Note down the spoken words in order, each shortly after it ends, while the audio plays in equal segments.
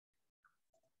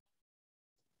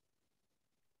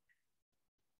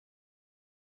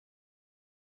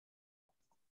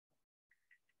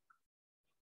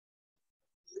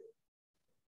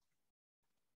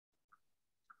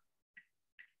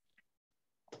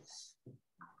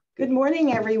Good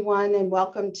morning, everyone, and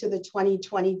welcome to the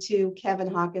 2022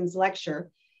 Kevin Hawkins Lecture,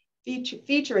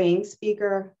 featuring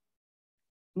speaker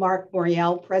Marc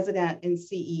Morial, President and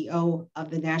CEO of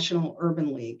the National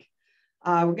Urban League.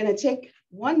 We're going to take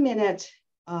 1 minute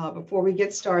before we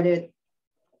get started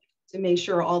to make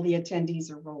sure all the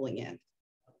attendees are rolling in.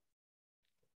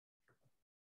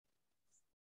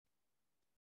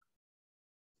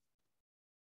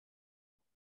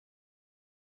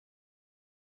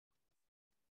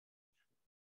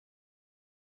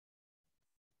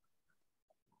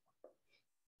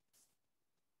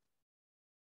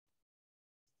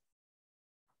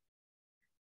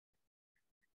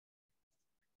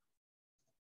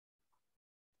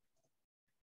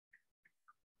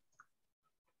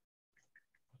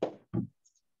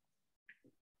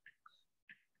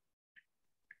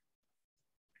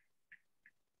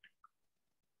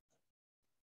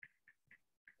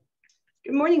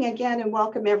 Good morning again and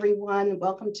welcome everyone.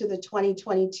 Welcome to the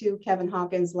 2022 Kevin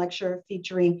Hawkins Lecture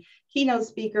featuring keynote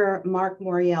speaker Marc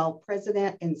Morial,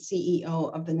 President and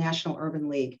CEO of the National Urban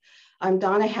League. I'm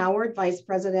Donna Howard, Vice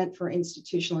President for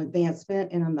Institutional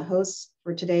Advancement, and I'm the host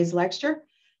for today's lecture.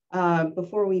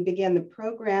 Before we begin the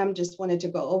program, just wanted to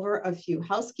go over a few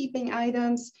housekeeping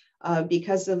items.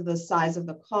 Because of the size of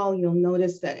the call, you'll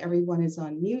notice that everyone is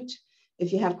on mute.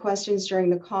 If you have questions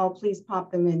during the call, please pop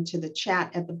them into the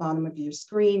chat at the bottom of your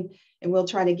screen, and we'll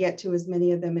try to get to as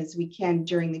many of them as we can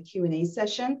during the Q&A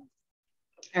session.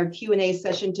 Our Q&A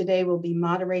session today will be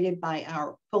moderated by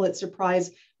our Pulitzer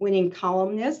Prize winning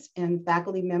columnist and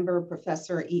faculty member,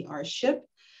 Professor E.R. Shipp.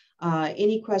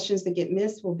 Any questions that get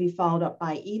missed will be followed up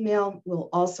by email. We'll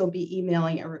also be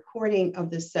emailing a recording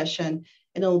of this session,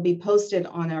 and it'll be posted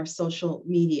on our social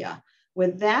media.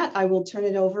 With that, I will turn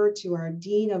it over to our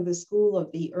Dean of the School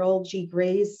of the Earl G.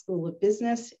 Grays School of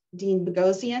Business, Dean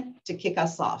Bogosian, to kick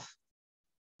us off.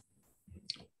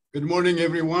 Good morning,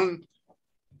 everyone.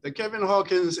 The Kevin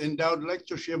Hawkins Endowed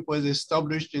Lectureship was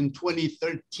established in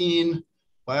 2013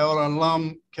 by our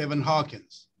alum, Kevin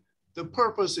Hawkins. The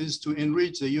purpose is to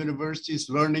enrich the university's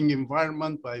learning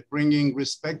environment by bringing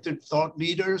respected thought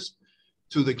leaders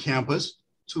to the campus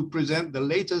to present the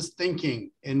latest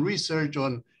thinking and research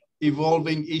on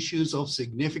evolving issues of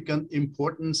significant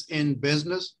importance in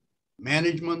business,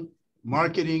 management,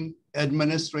 marketing,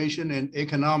 administration, and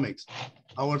economics.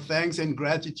 Our thanks and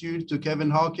gratitude to Kevin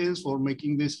Hawkins for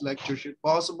making this lectureship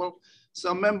possible.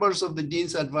 Some members of the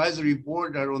Dean's Advisory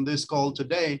Board are on this call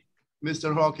today.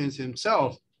 Mr. Hawkins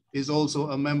himself is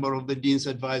also a member of the Dean's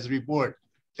Advisory Board.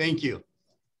 Thank you.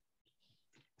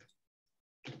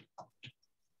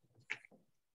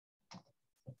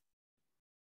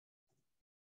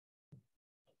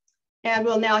 And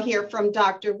we'll now hear from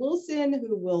Dr. Wilson,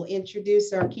 who will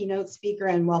introduce our keynote speaker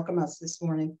and welcome us this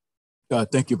morning.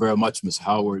 Thank you very much, Ms.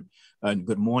 Howard, and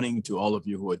good morning to all of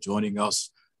you who are joining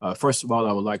us. First of all,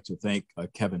 I would like to thank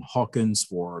Kevin Hawkins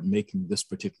for making this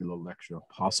particular lecture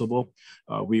possible.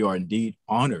 We are indeed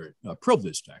honored,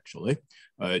 privileged actually,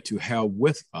 to have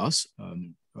with us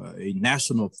a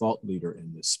national thought leader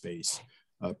in this space,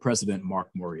 President Marc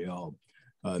Morial.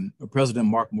 President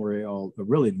Marc Morial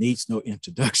really needs no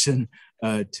introduction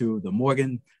to the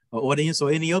Morgan audience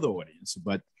or any other audience,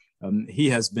 but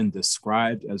he has been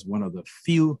described as one of the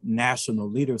few national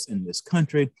leaders in this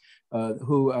country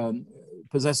who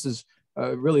possesses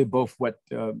really both what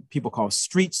people call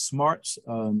street smarts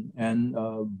and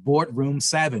boardroom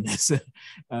savviness,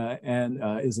 and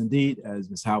is indeed, as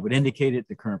Ms. Howard indicated,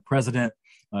 the current president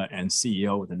and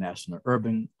CEO of the National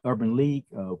Urban League,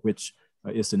 which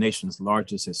is the nation's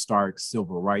largest historic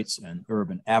civil rights and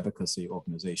urban advocacy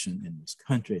organization in this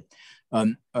country.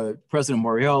 President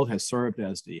Morial has served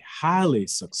as the highly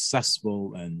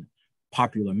successful and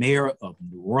popular mayor of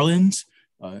New Orleans,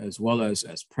 as well as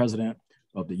president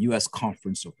of the U.S.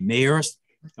 Conference of Mayors.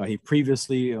 He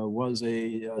previously was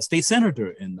a state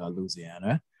senator in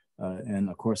Louisiana, and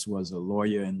of course was a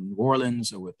lawyer in New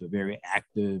Orleans with a very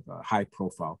active,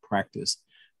 high-profile practice.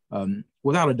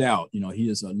 Without a doubt, he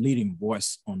is a leading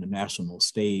voice on the national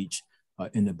stage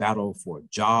in the battle for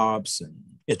jobs and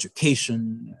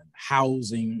education and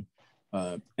housing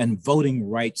and voting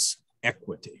rights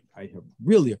equity. I have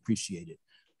really appreciated,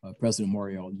 President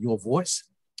Morial, your voice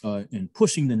in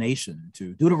pushing the nation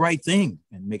to do the right thing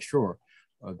and make sure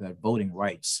that voting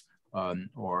rights are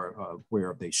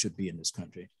where they should be in this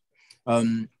country.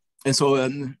 And so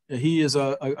he is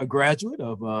a graduate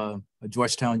of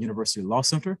Georgetown University Law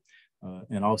Center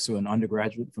and also an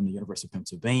undergraduate from the University of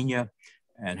Pennsylvania,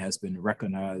 and has been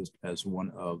recognized as one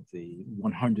of the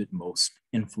 100 most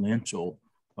influential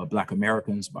Black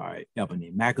Americans by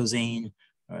Ebony magazine.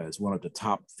 as one of the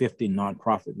top 50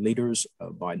 nonprofit leaders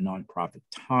by Nonprofit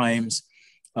Times,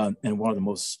 and one of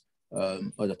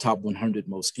the top 100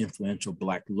 most influential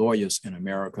Black lawyers in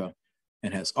America,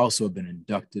 and has also been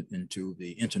inducted into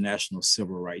the International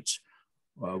Civil Rights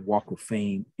Walk of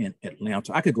Fame in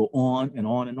Atlanta. I could go on and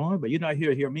on and on, but you're not here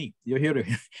to hear me. You're here to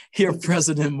hear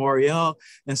President Morial.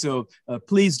 And so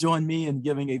please join me in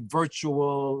giving a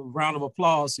virtual round of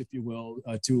applause, if you will,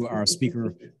 to our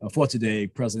speaker for today,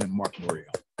 President Marc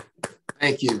Morial.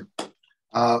 Thank you.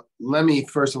 Let me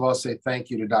first of all say thank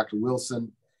you to Dr.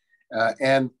 Wilson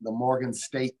and the Morgan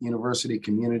State University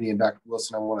community. And Dr.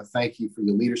 Wilson, I want to thank you for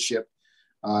your leadership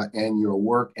and your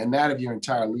work, and that of your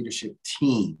entire leadership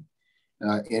team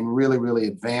in really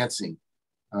advancing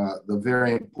the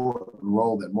very important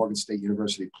role that Morgan State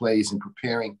University plays in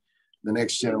preparing the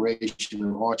next generation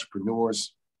of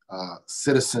entrepreneurs,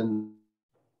 citizens,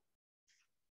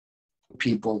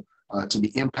 people to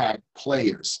be impact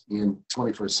players in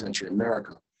 21st century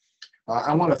America.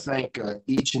 I want to thank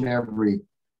each and every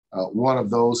one of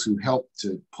those who helped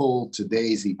to pull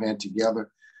today's event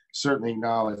together. Certainly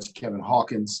acknowledge Kevin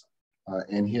Hawkins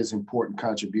and his important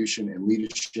contribution and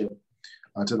leadership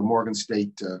to the Morgan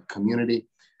State community.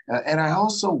 And I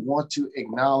also want to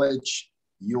acknowledge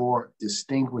your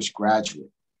distinguished graduate,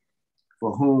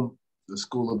 for whom the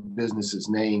School of Business is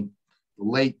named, the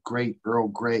late, great Earl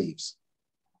Graves.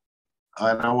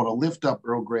 And I want to lift up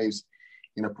Earl Graves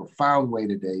in a profound way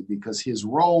today, because his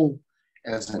role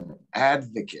as an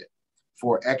advocate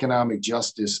for economic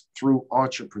justice through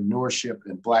entrepreneurship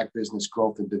and Black business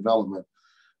growth and development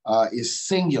is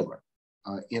singular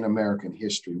in American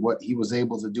history. What he was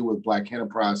able to do with Black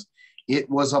enterprise, it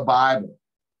was a Bible.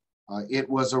 It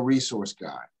was a resource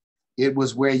guide. It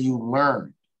was where you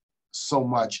learned so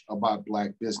much about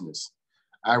Black business.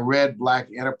 I read Black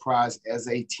enterprise as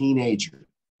a teenager,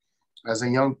 as a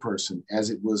young person, as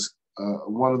it was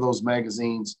one of those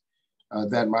magazines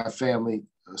that my family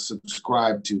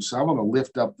subscribed to. So I want to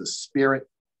lift up the spirit,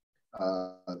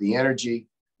 the energy,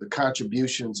 the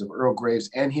contributions of Earl Graves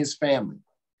and his family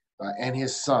and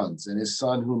his sons, and his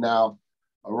son who now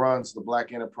runs the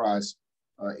Black enterprise,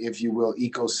 if you will,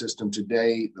 ecosystem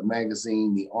today, the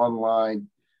magazine, the online,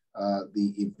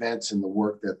 the events and the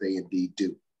work that they indeed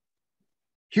do.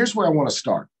 Here's where I want to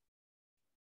start.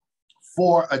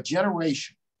 For a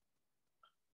generation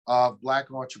of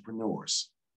Black entrepreneurs,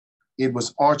 it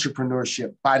was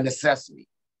entrepreneurship by necessity,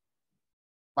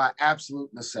 by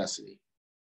absolute necessity.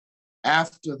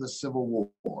 After the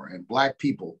Civil War and Black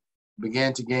people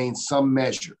began to gain some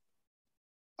measure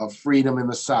of freedom in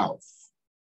the South,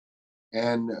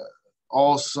 and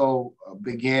also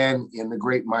began in the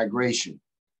Great Migration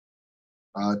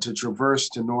to traverse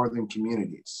to northern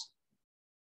communities,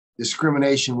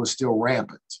 discrimination was still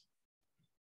rampant.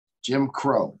 Jim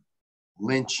Crow,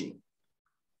 lynching,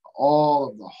 all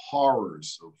of the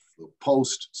horrors of the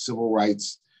post-civil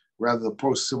rights, rather the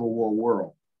post-Civil War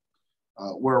world,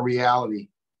 were a reality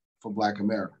for Black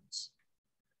Americans.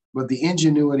 But the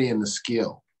ingenuity and the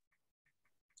skill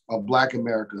of Black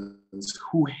Americans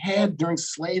who had during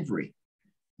slavery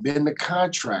been the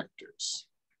contractors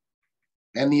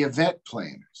and the event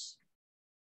planners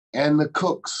and the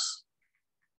cooks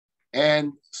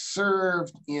and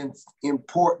served in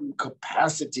important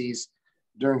capacities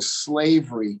during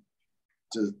slavery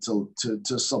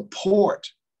to support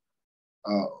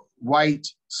white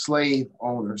slave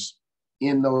owners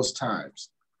in those times.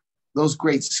 Those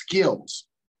great skills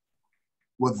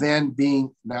were then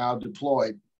being now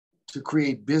deployed to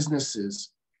create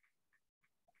businesses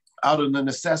out of the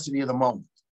necessity of the moment.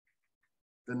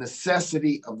 The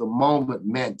necessity of the moment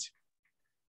meant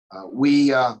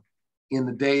we, in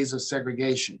the days of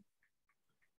segregation,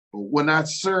 were not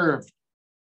served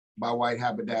by white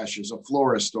haberdashers or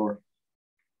florists or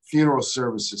funeral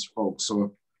services folks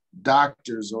or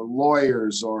doctors or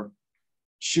lawyers or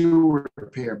shoe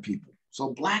repair people. So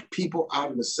Black people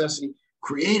out of necessity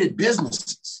created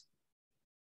businesses,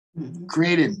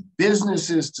 created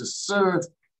businesses to serve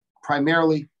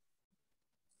primarily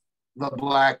the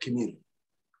Black community.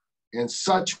 And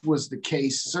such was the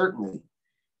case, certainly,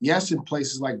 yes, in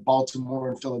places like Baltimore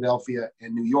and Philadelphia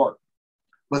and New York,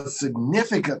 but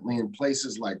significantly in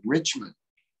places like Richmond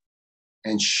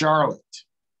and Charlotte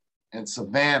and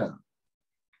Savannah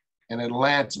and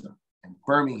Atlanta and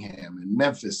Birmingham and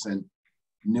Memphis and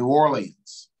New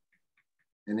Orleans,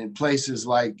 and in places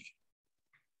like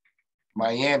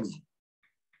Miami.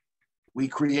 We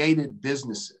created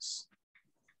businesses,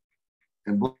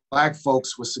 and Black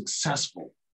folks were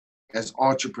successful as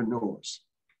entrepreneurs,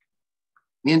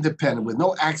 independent, with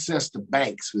no access to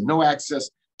banks, with no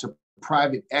access to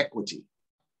private equity.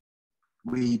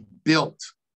 We built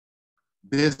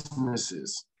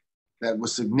businesses that were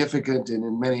significant and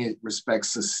in many respects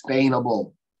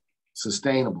sustainable.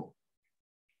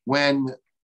 When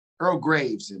Earl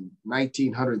Graves in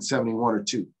 1971 or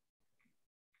 2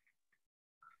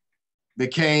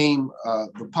 became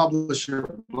the publisher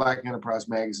of Black Enterprise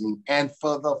magazine, and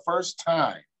for the first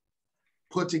time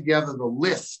put together the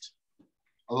list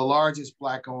of the largest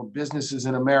Black-owned businesses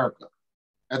in America.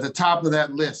 At the top of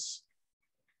that list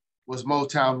was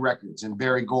Motown Records and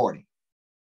Berry Gordy,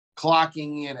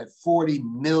 clocking in at 40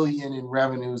 million in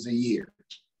revenues a year.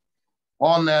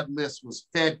 On that list was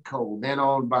Fedco, then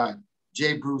owned by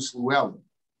J. Bruce Llewellyn,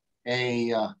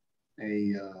 a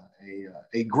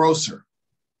grocer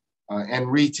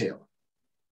and retailer.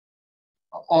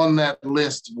 On that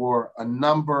list were a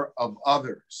number of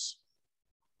others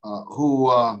who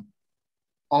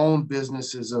own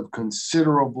businesses of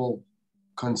considerable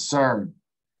concern,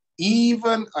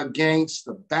 even against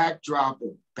the backdrop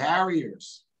of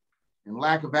barriers and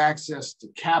lack of access to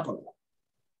capital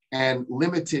and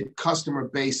limited customer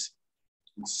base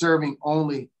serving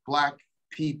only Black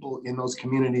people in those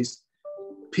communities.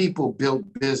 People built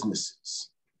businesses.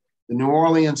 The New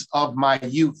Orleans of my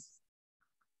youth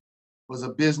was a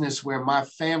business where my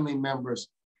family members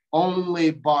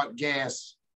only bought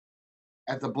gas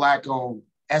at the Black-owned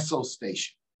Esso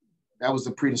station. That was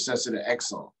the predecessor to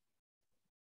Exxon.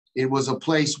 It was a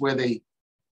place where they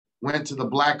went to the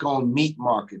Black-owned meat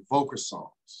market,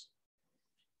 Vokersongs.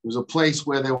 It was a place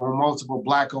where there were multiple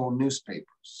Black-owned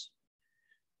newspapers,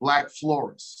 Black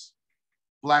florists,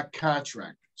 Black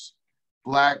contractors,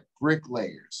 Black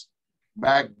bricklayers,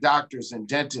 Black doctors and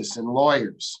dentists and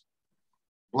lawyers,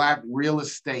 Black real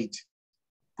estate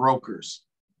brokers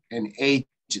and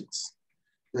agents.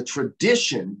 The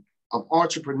tradition of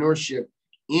entrepreneurship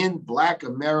in Black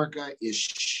America is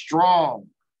strong,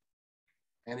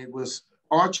 and it was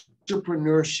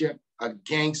entrepreneurship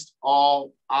against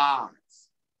all odds,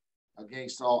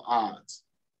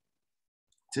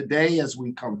 Today, as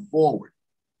we come forward,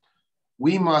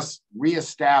 we must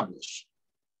reestablish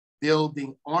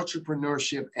building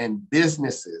entrepreneurship and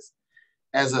businesses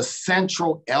as a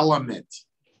central element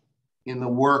in the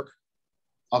work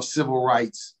of civil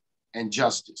rights and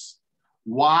justice.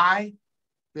 Why?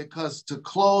 Because to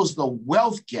close the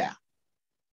wealth gap,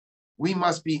 we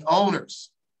must be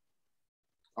owners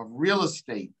of real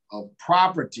estate, of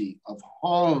property, of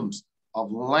homes,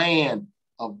 of land,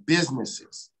 of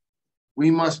businesses.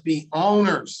 We must be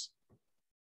owners,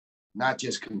 not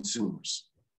just consumers.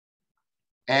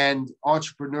 And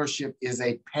entrepreneurship is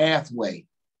a pathway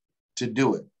to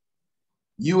do it.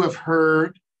 You have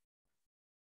heard,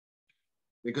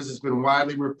 because it's been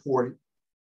widely reported,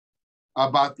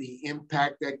 about the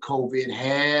impact that COVID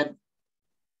had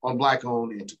on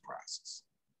Black-owned enterprises.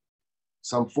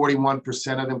 Some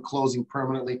 41% of them closing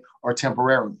permanently or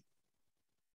temporarily.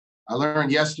 I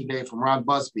learned yesterday from Ron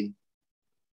Busby,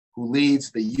 who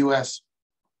leads the U.S.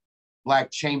 Black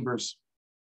Chambers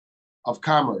of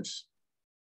Commerce,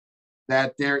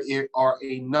 that there are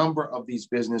a number of these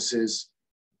businesses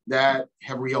that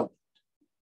have reopened,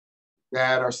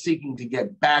 that are seeking to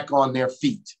get back on their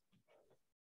feet,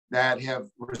 that have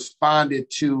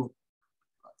responded to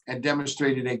and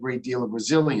demonstrated a great deal of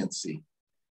resiliency.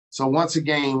 So once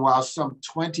again, while some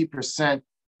 20%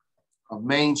 of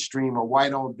mainstream or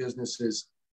white-owned businesses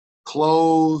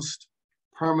closed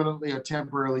permanently or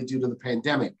temporarily due to the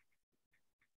pandemic,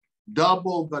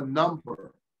 double the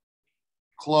number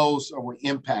closed or were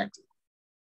impacted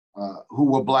who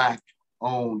were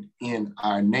Black-owned in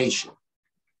our nation.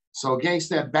 So against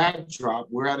that backdrop,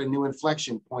 we're at a new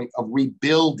inflection point of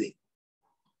rebuilding.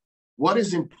 What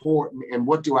is important and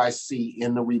what do I see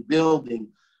in the rebuilding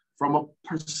from a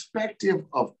perspective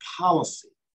of policy?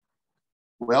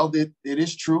 Well, it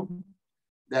is true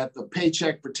that the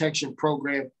Paycheck Protection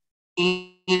Program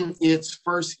in its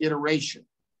first iteration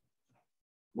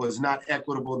was not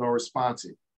equitable nor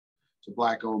responsive to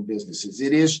Black-owned businesses.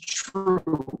 It is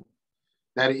true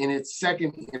that in its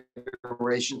second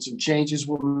iteration, some changes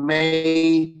were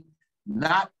made,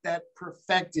 not that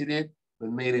perfected it,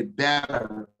 but made it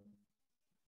better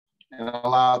and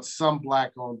allowed some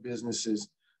Black-owned businesses,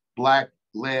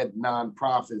 Black-led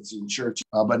nonprofits and churches.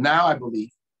 But now I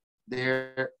believe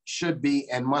there should be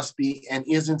and must be and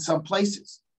is in some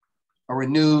places a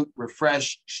renewed,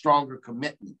 refreshed, stronger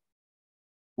commitment.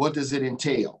 What does it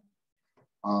entail?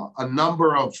 A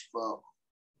number of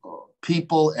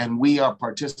people, and we are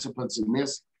participants in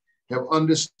this, have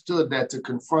understood that to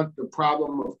confront the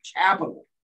problem of capital,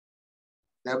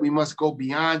 that we must go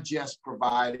beyond just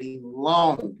providing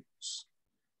loans.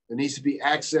 There needs to be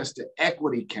access to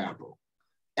equity capital,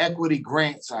 equity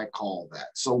grants, I call that.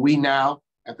 So we now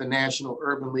at the National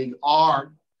Urban League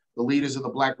are the leaders of the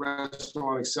Black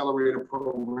Restaurant Accelerator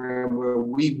Program, where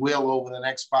we will, over the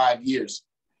next 5 years,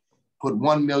 put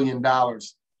 $1 million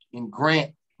in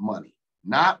grant money,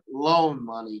 not loan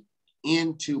money,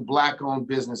 into Black-owned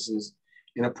businesses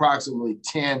in approximately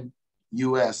 10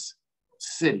 U.S.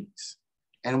 cities.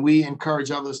 And we encourage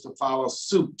others to follow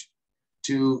suit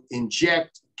to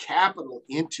inject capital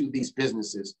into these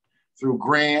businesses through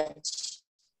grants,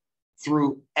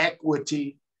 through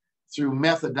equity, through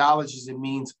methodologies and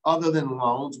means other than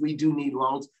loans. We do need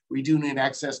loans. We do need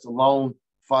access to loan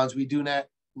funds. We do not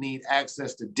need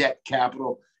access to debt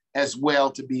capital as well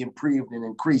to be improved and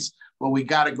increased. But we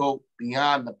got to go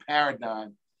beyond the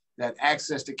paradigm that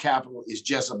access to capital is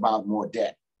just about more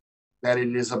debt, that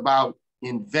it is about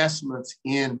investments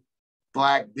in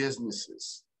Black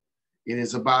businesses. It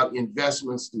is about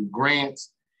investments through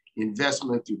grants,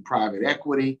 investment through private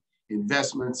equity,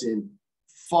 investments in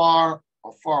far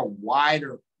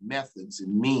wider methods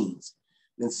and means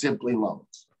than simply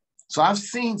loans. So I've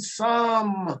seen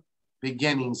some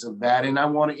beginnings of that, and I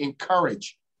want to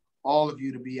encourage all of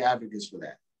you to be advocates for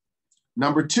that.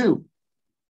 Number two,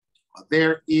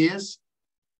 there is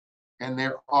and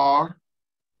there are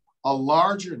a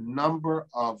larger number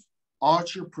of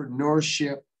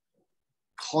entrepreneurship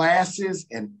classes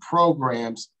and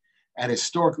programs at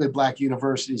historically Black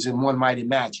universities than one might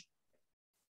imagine.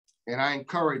 And I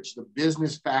encourage the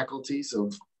business faculties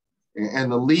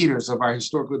and the leaders of our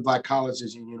historically Black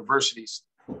colleges and universities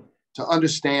to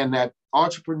understand that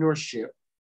entrepreneurship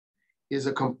is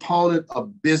a component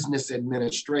of business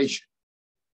administration,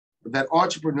 but that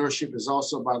entrepreneurship is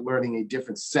also about learning a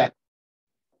different set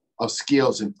of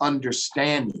skills and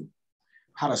understanding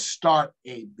how to start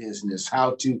a business,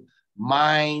 how to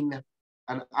mine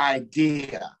an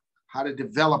idea, how to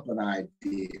develop an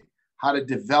idea, how to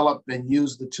develop and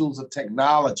use the tools of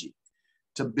technology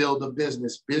to build a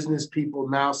business. Business people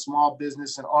now, small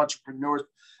business and entrepreneurs.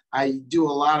 I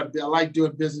like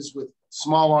doing business with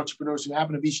small entrepreneurs who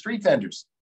happen to be street vendors.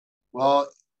 Well,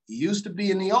 it used to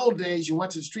be in the old days, you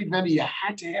went to the street vendor, you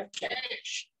had to have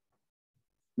cash.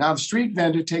 Now the street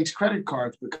vendor takes credit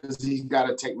cards because he's got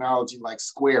a technology like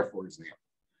Square, for example,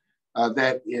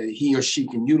 that he or she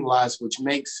can utilize, which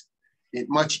makes it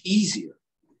much easier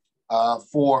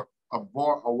for a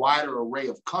wider array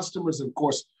of customers. And of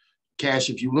course, cash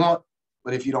if you want,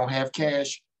 but if you don't have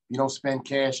cash, you don't spend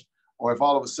cash, or if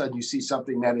all of a sudden you see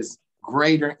something that is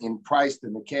greater in price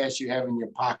than the cash you have in your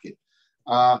pocket.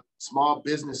 Small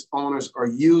business owners are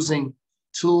using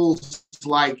tools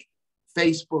like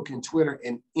Facebook and Twitter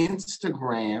and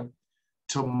Instagram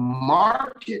to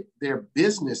market their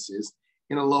businesses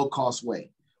in a low-cost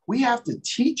way. We have to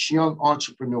teach young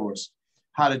entrepreneurs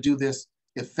how to do this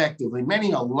effectively.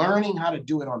 Many are learning how to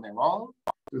do it on their own,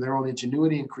 through their own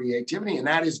ingenuity and creativity, and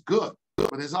that is good.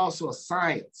 But there's also a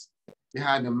science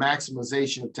behind the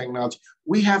maximization of technology.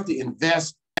 We have to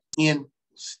invest in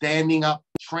standing up,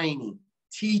 training,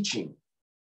 teaching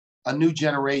a new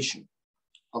generation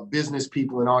of business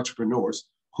people and entrepreneurs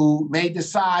who may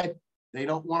decide they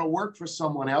don't want to work for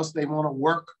someone else, they want to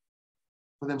work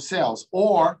for themselves.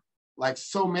 Or, like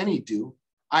so many do,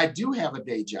 I do have a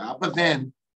day job, but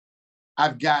then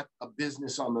I've got a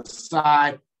business on the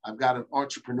side, I've got an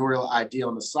entrepreneurial idea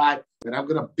on the side that I'm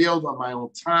going to build on my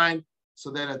own time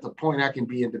so that at the point I can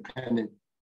be independent,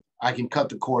 I can cut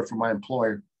the cord from my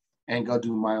employer and go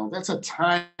do my own. That's a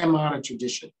time-honored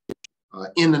tradition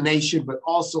in the nation, but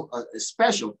also a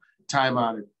special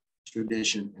time-honored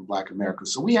tradition in Black America.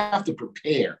 So we have to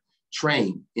prepare,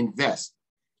 train, invest.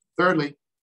 Thirdly,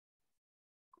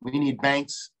 we need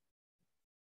banks,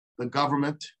 the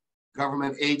government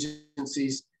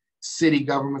agencies, city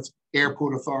governments,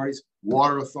 airport authorities,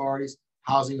 water authorities,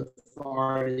 housing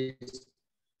authorities,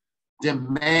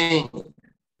 demand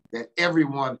that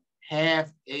everyone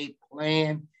have a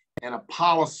plan and a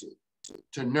policy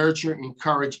to nurture,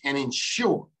 encourage, and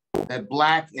ensure that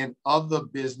Black and other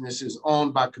businesses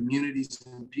owned by communities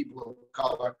and people of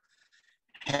color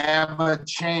have a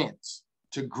chance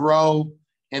to grow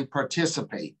and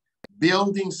participate.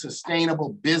 Building sustainable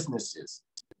businesses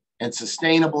and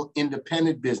sustainable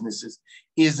independent businesses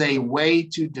is a way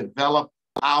to develop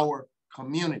our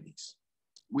communities.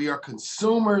 We are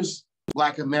consumers,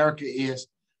 Black America is,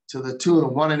 to the tune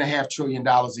of $1.5 trillion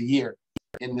a year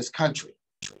in this country.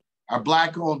 Our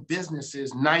Black-owned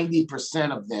businesses,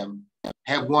 90% of them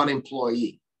have one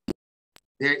employee.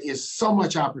 There is so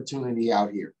much opportunity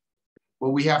out here, but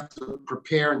we have to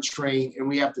prepare and train, and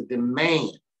we have to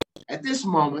demand. At this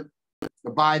moment,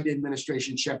 the Biden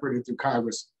administration shepherded through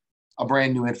Congress a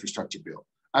brand new infrastructure bill.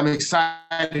 I'm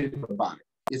excited about it.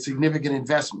 It's significant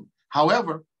investment.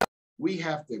 However, we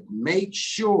have to make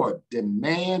sure,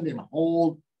 demand, and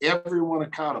hold everyone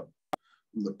accountable,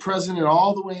 from the president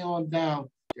all the way on down,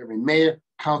 every mayor,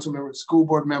 council member, school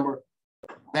board member,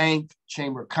 bank,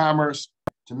 chamber of commerce,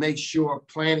 to make sure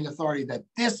planning authority that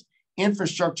this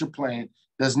infrastructure plan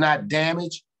does not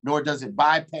damage, nor does it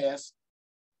bypass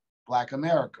Black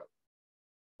America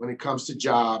when it comes to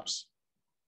jobs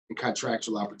and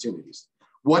contractual opportunities.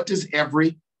 What does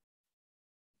every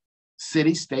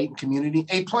city, state, and community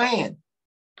a plan?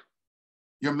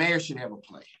 Your mayor should have a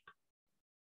plan.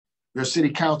 Your city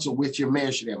council with your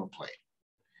mayor should have a plan.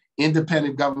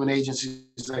 Independent government agencies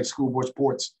like school boards,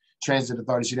 ports, transit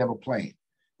authorities should have a plan.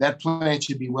 That plan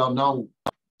should be well known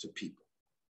to people.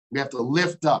 We have to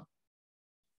lift up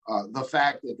the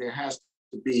fact that there has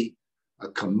to be a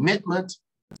commitment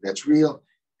that's real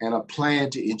and a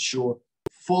plan to ensure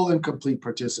full and complete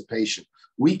participation.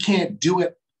 We can't do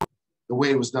it the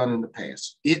way it was done in the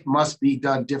past. It must be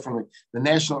done differently. The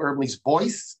National Urban League's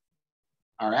voice,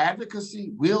 our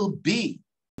advocacy, will be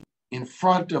in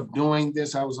front of doing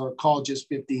this. I was on a call just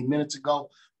 15 minutes ago.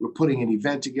 We're putting an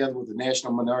event together with the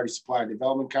National Minority Supplier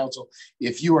Development Council.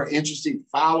 If you are interested,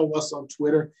 follow us on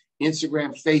Twitter,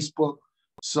 Instagram, Facebook,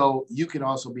 so you can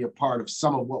also be a part of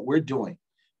some of what we're doing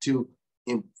to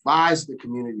advise the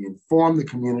community, inform the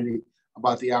community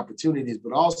about the opportunities,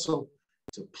 but also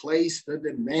to place the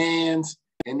demands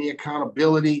and the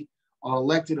accountability on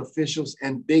elected officials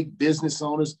and big business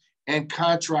owners and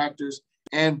contractors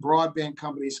and broadband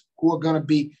companies who are going to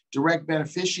be direct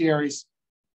beneficiaries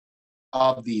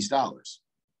of these dollars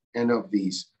and of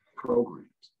these programs.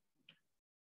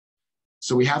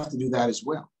 So we have to do that as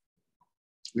well.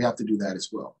 We have to do that as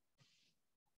well.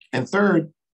 And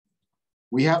third,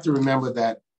 we have to remember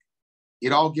that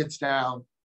it all gets down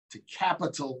to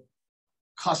capital,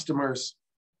 customers,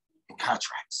 and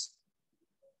contracts.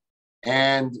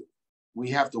 And we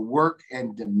have to work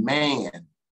and demand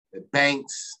that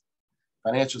banks,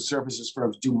 financial services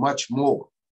firms do much more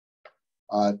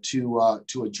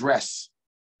to address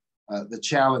the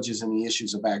challenges and the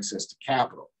issues of access to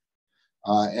capital,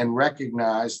 and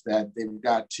recognize that they've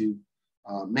got to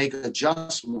make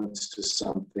adjustments to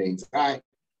some things. I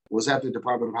was at the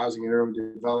Department of Housing and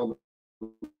Urban Development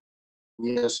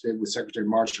yesterday with Secretary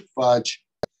Marcia Fudge,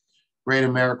 great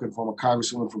American, former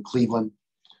Congresswoman from Cleveland,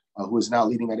 who is now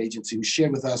leading that agency, who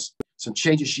shared with us some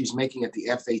changes she's making at the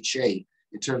FHA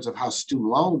in terms of how student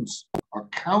loans are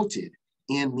counted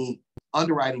in the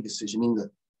underwriting decision, meaning the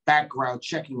background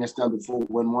checking that's done before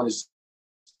when one is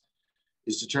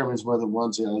determines whether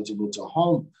one's eligible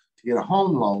to get a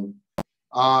home loan,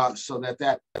 so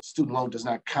that student loan does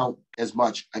not count as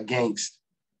much against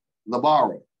the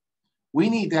borrower. We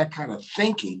need that kind of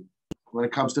thinking when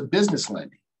it comes to business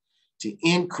lending to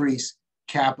increase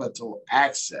capital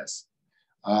access.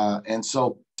 And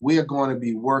so we are going to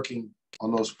be working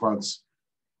on those fronts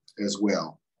as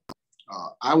well.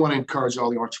 I want to encourage all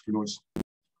the entrepreneurs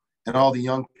and all the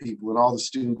young people and all the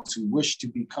students who wish to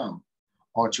become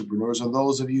entrepreneurs, or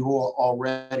those of you who are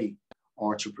already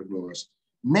entrepreneurs.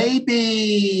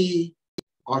 Maybe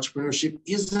entrepreneurship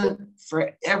isn't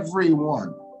for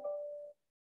everyone,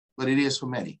 but it is for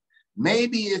many.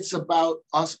 Maybe it's about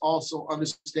us also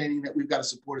understanding that we've got to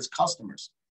support as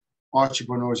customers,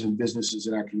 entrepreneurs and businesses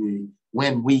in our community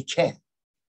when we can.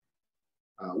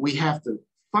 We have to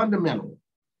fundamentally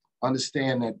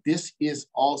understand that this is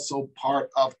also part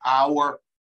of our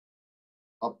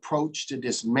approach to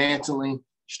dismantling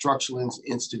structural and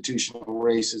institutional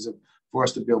racism, for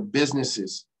us to build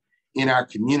businesses in our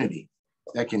community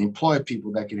that can employ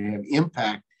people, that can have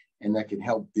impact, and that can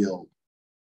help build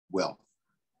wealth.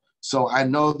 So I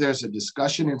know there's a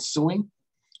discussion ensuing,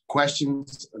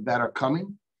 questions that are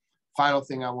coming. Final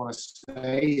thing I want to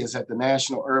say is at the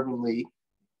National Urban League,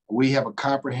 we have a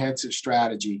comprehensive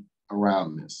strategy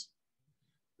around this.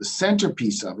 The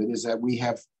centerpiece of it is that we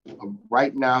have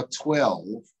right now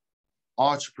 14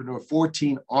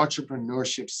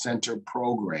 entrepreneurship center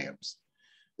programs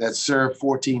that serve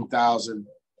 14,000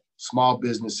 small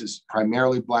businesses,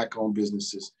 primarily Black-owned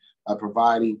businesses, by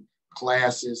providing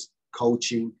classes,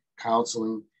 coaching,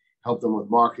 counseling, help them with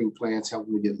marketing plans, help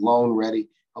them to get loan ready,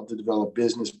 help to develop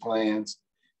business plans,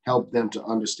 help them to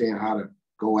understand how to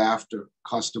go after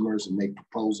customers and make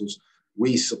proposals.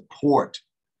 We support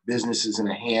businesses in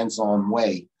a hands-on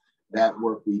way. That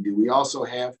work we do. We also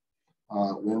have,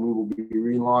 when we will be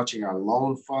relaunching our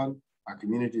loan fund, our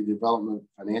community development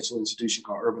financial institution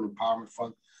called Urban Empowerment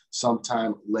Fund,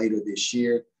 sometime later this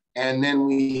year. And then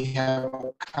we have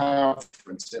a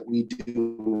conference that we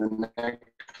do, and that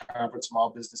conference, Small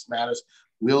Business Matters,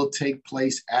 will take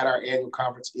place at our annual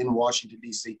conference in Washington,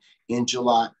 D.C. in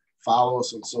July Follow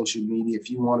us on social media if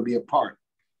you want to be a part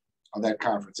of that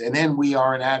conference. And then we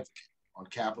are an advocate on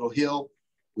Capitol Hill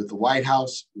with the White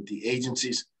House, with the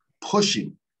agencies,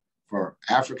 pushing for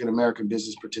African-American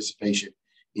business participation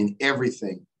in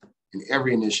everything, in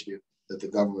every initiative that the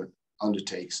government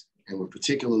undertakes. And we're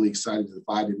particularly excited that the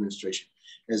Biden administration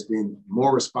has been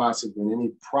more responsive than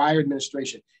any prior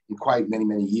administration in quite many,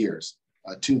 many years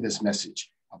to this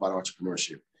message about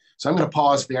entrepreneurship. So I'm going to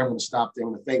pause there. I'm going to stop there.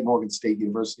 I'm going to thank Morgan State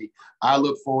University. I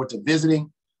look forward to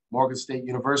visiting Morgan State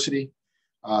University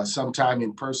sometime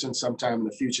in person, sometime in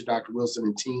the future, Dr. Wilson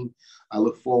and team. I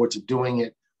look forward to doing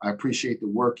it. I appreciate the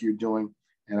work you're doing.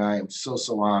 And I am so,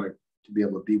 so honored to be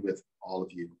able to be with all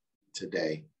of you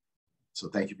today. So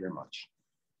thank you very much.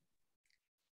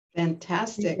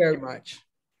 Fantastic. Thank you very much.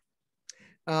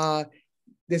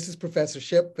 This is Professor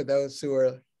Shipp for those who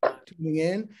are tuning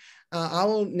in. I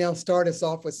will now start us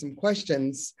off with some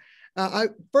questions.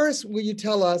 First, will you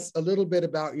tell us a little bit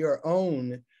about your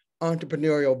own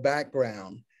entrepreneurial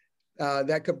background?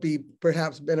 That could be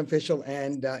perhaps beneficial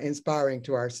and inspiring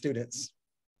to our students.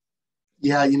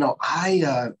 Yeah, you know,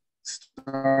 I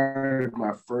started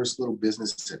my first little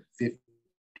business at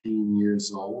 15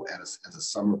 years old as a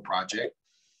summer project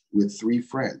with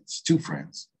two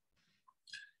friends.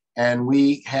 And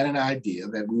we had an idea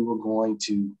that we were going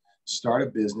to start a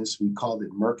business. We called it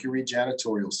Mercury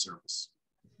Janitorial Service.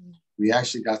 We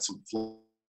actually got some flyers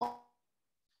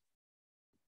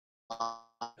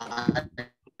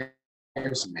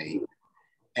made,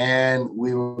 and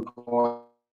we were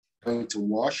going to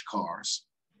wash cars,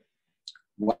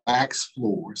 wax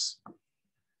floors,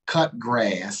 cut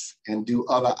grass, and do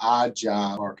other odd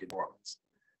job market performance.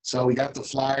 So we got the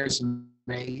flyers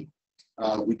made.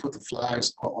 We put the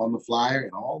flyers on the flyer,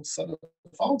 and all of a sudden the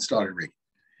phone started ringing.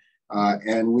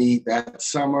 And we, that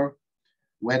summer,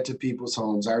 went to people's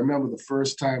homes. I remember the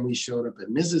first time we showed up at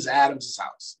Mrs. Adams'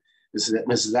 house.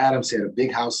 Mrs. Adams had a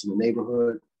big house in the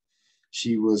neighborhood.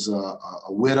 She was a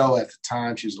widow at the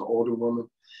time. She was an older woman.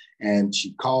 And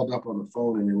she called up on the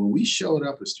phone. And then when we showed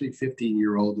up as 3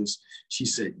 15-year-olds, she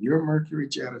said, "You're Mercury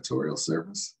Janitorial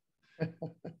Service?"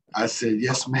 I said,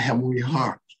 "Yes, ma'am, we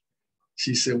are."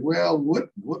 She said, "Well,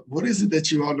 what is it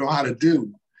that you all know how to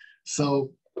do?"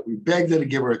 So we begged her to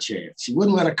give her a chance. She would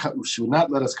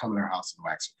not let us come in her house and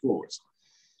wax her floors.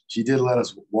 She did let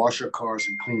us wash her cars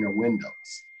and clean her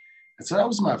windows. And so that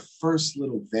was my first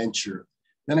little venture.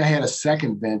 Then I had a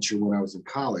second venture when I was in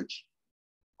college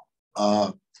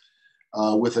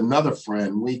with another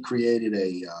friend. We created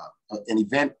an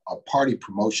event, a party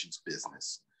promotions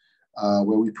business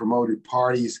where we promoted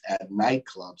parties at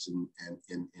nightclubs in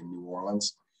New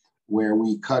Orleans, where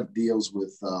we cut deals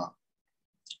with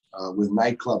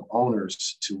nightclub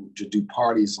owners to do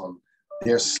parties on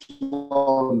their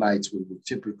slow nights, which were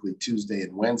typically Tuesday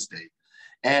and Wednesday.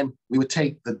 And we would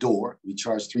take the door. We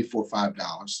charged $3, $4,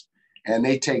 $5, and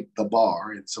they take the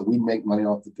bar. And so we make money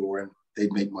off the door, and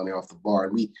they'd make money off the bar.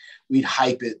 And we'd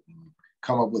hype it and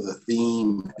come up with a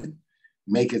theme and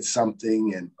make it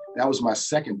something. And that was my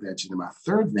second venture. And my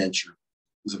third venture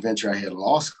was a venture I had in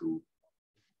law school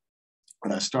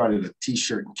when I started a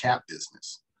t-shirt and cap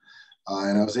business.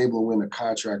 And I was able to win a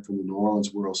contract from the New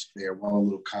Orleans World's Fair, won a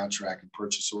little contract and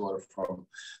purchase order from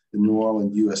the New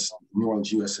Orleans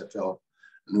USFL,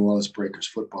 the New Orleans Breakers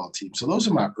football team. So those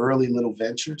are my early little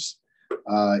ventures.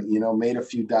 Made a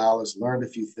few dollars, learned a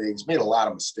few things, made a lot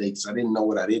of mistakes. I didn't know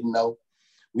what I didn't know.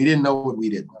 We didn't know what we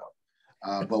didn't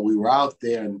know. But we were out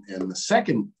there, and the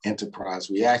second enterprise,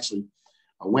 we actually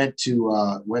went to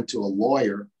a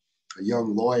lawyer, a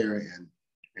young lawyer,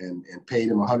 and paid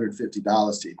him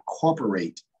 $150 to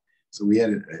incorporate. So we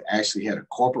actually had a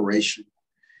corporation.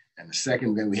 And the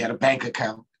second, then we had a bank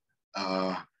account.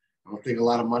 I don't think a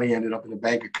lot of money ended up in the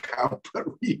bank account, but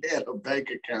we had a bank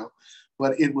account.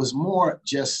 But it was more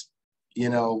just,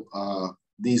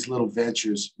 these little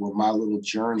ventures were my little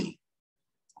journey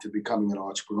to becoming an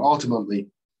entrepreneur. Ultimately,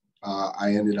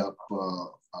 I ended up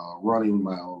running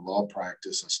my own law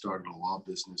practice. I started a law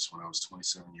business when I was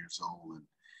 27 years old,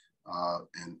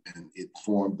 and it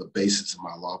formed the basis of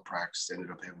my law practice.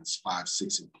 Ended up having 5,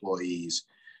 6 employees,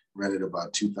 rented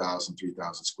about 2,000,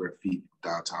 3,000 square feet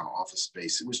downtown office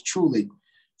space. It was truly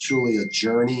a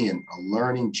journey and a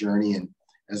learning journey. And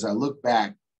as I look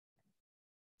back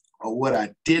on what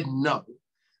I didn't know,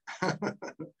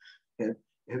 and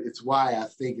it's why I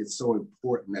think it's so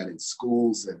important that in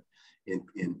schools and in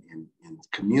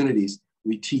communities,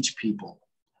 we teach people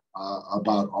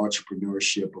about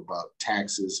entrepreneurship, about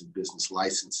taxes and business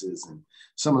licenses, and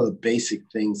some of the basic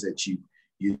things that you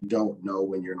don't know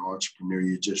when you're an entrepreneur.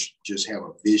 You just have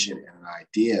a vision and an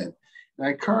idea. And I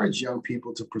encourage young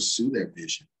people to pursue their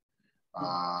vision.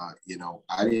 You know,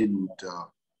 I didn't,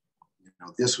 you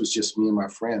know, this was just me and my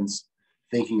friends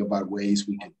thinking about ways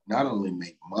we could not only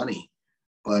make money,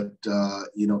 but,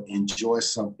 you know, enjoy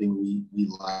something we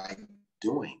like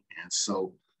doing. And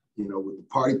so, you know, with the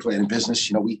party planning business,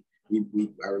 you know,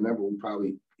 I remember we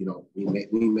probably, you know, we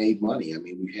made money. I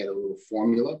mean, we had a little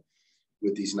formula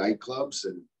with these nightclubs,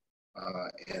 and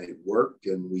it worked.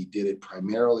 And we did it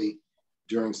primarily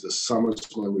during the summers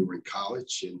when we were in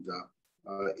college, and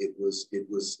it was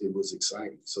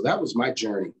exciting. So that was my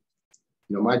journey.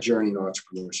 You know, my journey in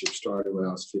entrepreneurship started when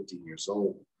I was 15 years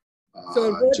old.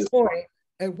 So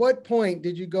at what point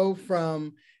did you go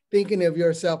from thinking of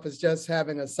yourself as just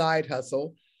having a side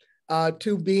hustle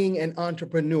to being an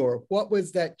entrepreneur? What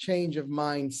was that change of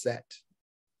mindset?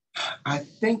 I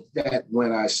think that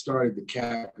when I started the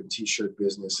cap and t-shirt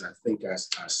business, I think I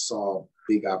saw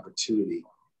big opportunity,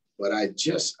 but I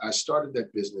started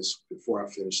that business before I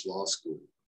finished law school.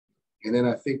 And then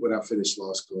I think when I finished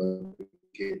law school, I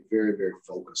became very, very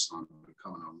focused on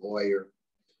becoming a lawyer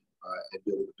and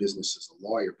building a business as a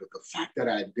lawyer. But the fact that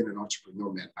I had been an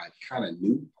entrepreneur meant I kind of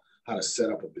knew how to set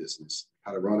up a business,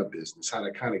 how to run a business, how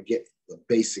to kind of get the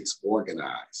basics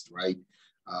organized, right,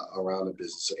 around the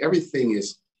business. So everything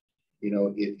is, you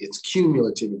know, it's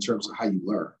cumulative in terms of how you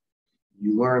learn.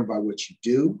 You learn by what you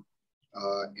do.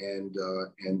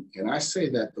 And I say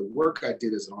that the work I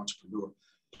did as an entrepreneur,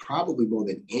 probably more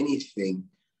than anything,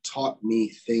 taught me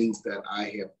things that I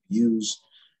have used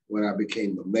when I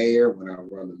became the mayor, when I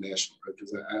run the national,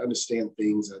 because I understand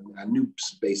things. I knew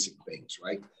some basic things,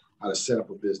 right? How to set up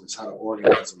a business, how to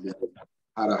organize a living,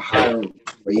 how to hire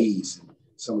employees, and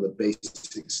some of the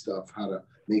basic stuff, how to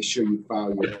make sure you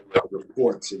file your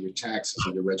reports and your taxes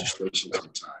and your registrations on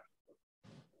time.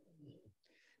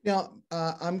 Now,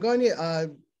 I'm going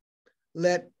to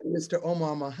let Mr.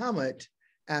 Omar Muhammad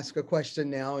ask a question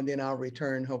now, and then I'll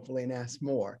return hopefully and ask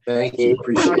more. Thank you,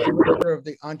 appreciate it. Director of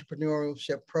the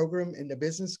Entrepreneurship Program in the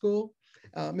Business School,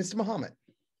 Mr. Muhammad.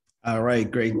 All right,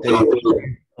 great day.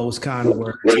 Those kind of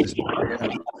words.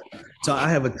 So I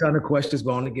have a ton of questions,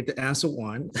 but I only get to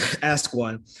ask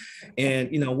one.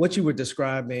 And you know what you were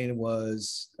describing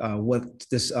was what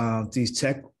these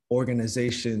tech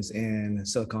organizations in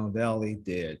Silicon Valley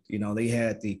did. You know, they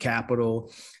had the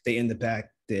capital, they impacted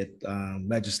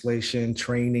legislation,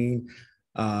 training.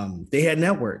 They had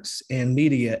networks and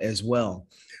media as well.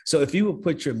 So if you would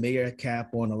put your mayor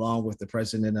cap on along with the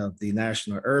president of the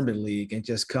National Urban League and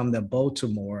just come to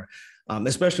Baltimore,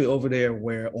 especially over there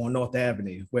on North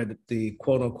Avenue, where the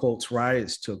quote unquote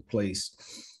riots took place.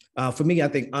 For me, I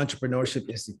think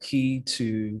entrepreneurship is the key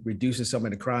to reducing some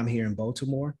of the crime here in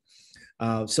Baltimore.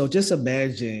 So just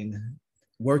imagine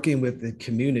working with the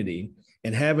community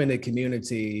and having the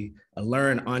community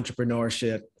learn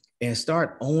entrepreneurship and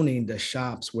start owning the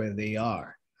shops where they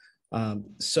are.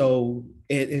 So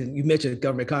you mentioned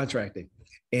government contracting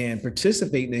and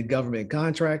participating in government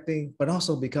contracting, but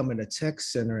also becoming a tech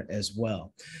center as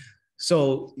well.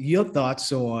 So your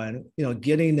thoughts on, you know,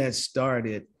 getting that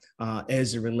started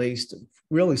as it relates to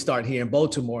really start here in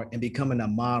Baltimore and becoming a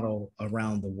model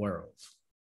around the world?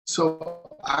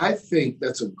 So I think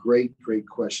that's a great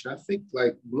question. I think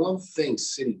like one thing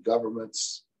city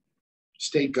governments,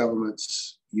 state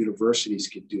governments, universities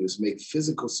could do is make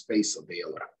physical space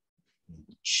available.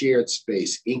 Shared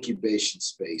space, incubation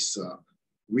space,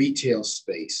 retail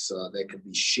space that can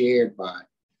be shared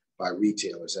by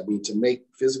retailers. I mean, to make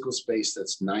physical space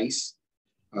that's nice,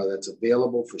 that's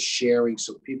available for sharing,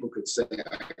 so people could say,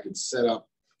 I can set up,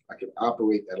 I can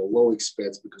operate at a low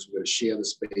expense because we're going to share the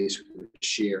space, we're going to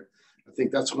share. I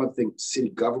think that's one thing city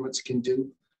governments can do.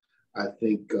 I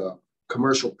think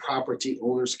commercial property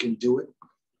owners can do it.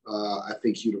 I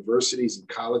think universities and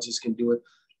colleges can do it.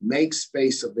 Make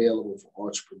space available for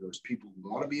entrepreneurs. People who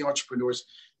want to be entrepreneurs,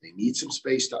 they need some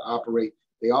space to operate.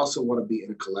 They also want to be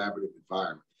in a collaborative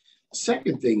environment. The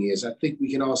second thing is, I think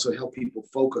we can also help people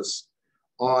focus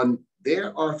on,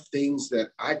 there are things that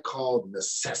I call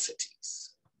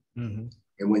necessities. Mm-hmm.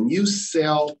 And when you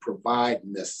provide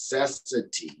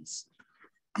necessities,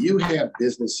 you have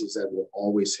businesses that will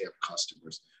always have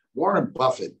customers. Warren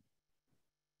Buffett,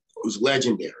 who's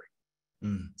legendary,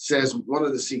 says one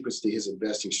of the secrets to his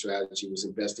investing strategy was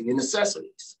investing in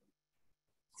necessities,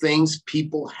 things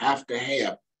people have to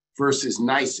have versus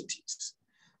niceties.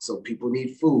 So people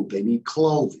need food, they need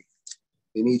clothing,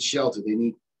 they need shelter, they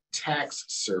need tax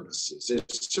services.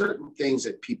 There's certain things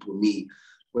that people need.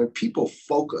 When people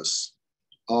focus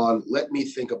on, let me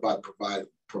think about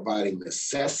providing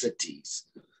necessities,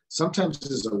 sometimes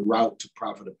there's a route to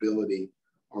profitability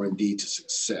or indeed to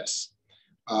success.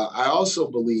 I also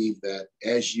believe that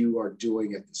as you are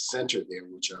doing at the center there,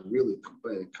 which I really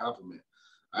compliment,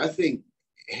 I think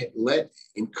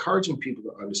encouraging people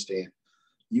to understand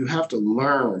you have to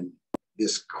learn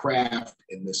this craft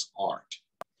and this art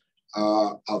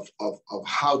of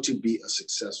how to be a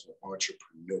successful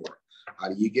entrepreneur. How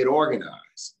do you get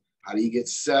organized? How do you get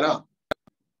set up?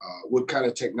 What kind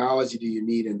of technology do you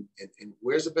need? And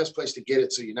where's the best place to get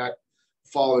it so you're not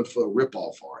falling for a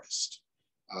ripoff artist?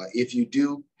 If you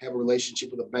do have a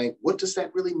relationship with a bank, what does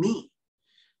that really mean?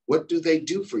 What do they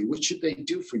do for you? What should they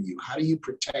do for you? How do you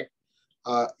protect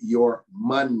your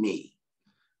money?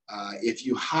 If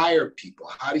you hire people,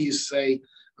 how do you say,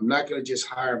 I'm not going to just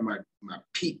hire my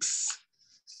peeps,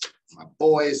 my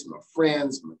boys, my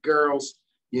friends, my girls,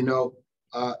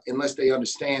 unless they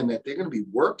understand that they're going to be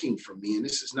working for me. And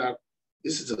this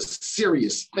is a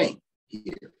serious thing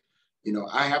here.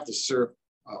 I have to serve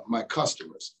my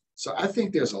customers. So I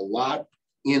think there's a lot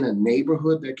in a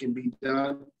neighborhood that can be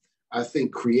done. I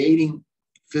think creating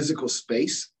physical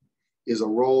space is a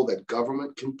role that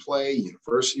government can play,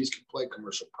 universities can play,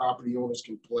 commercial property owners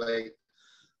can play.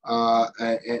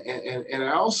 And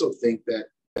I also think that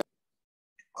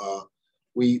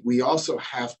we also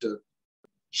have to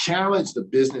challenge the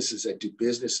businesses that do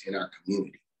business in our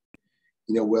community,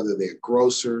 whether they're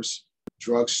grocers,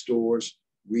 drugstores,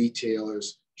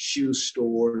 retailers, shoe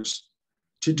stores,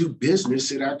 to do business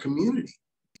in our community,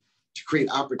 to create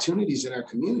opportunities in our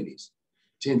communities,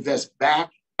 to invest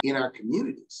back in our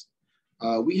communities.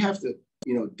 We have to,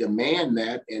 demand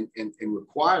that and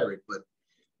require it.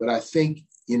 But I think,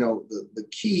 the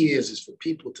key is for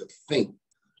people to think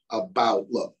about,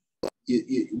 look,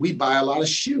 we buy a lot of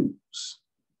shoes.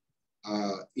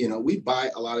 We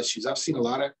buy a lot of shoes. I've seen a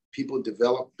lot of people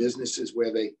develop businesses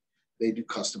where they do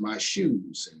customized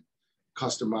shoes and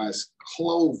customized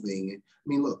clothing. I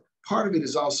mean, look, part of it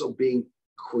is also being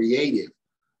creative.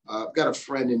 I've got a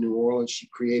friend in New Orleans. She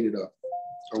created a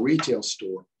retail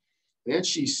store. And then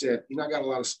she said, I got a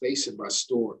lot of space in my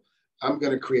store. I'm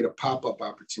going to create a pop-up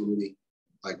opportunity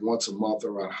like once a month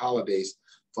around holidays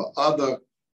for other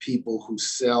people who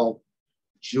sell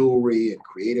jewelry and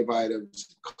creative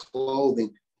items,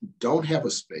 clothing, who don't have a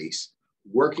space,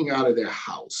 working out of their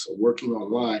house or working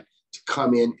online to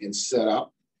come in and set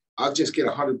up. I'll just get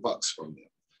 $100 from them.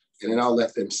 And then I'll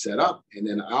let them set up. And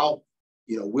then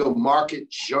we'll market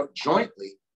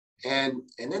jointly. And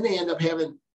then they end up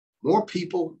having more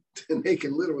people than they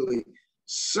can literally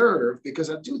serve, because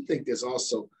I do think there's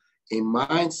also a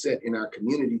mindset in our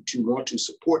community to want to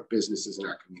support businesses in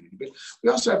our community. But we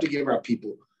also have to give our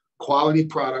people quality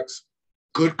products,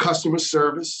 good customer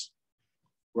service,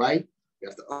 right? You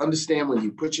have to understand when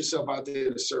you put yourself out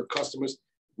there to serve customers,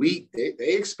 they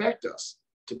expect us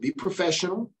to be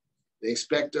professional. They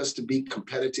expect us to be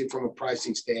competitive from a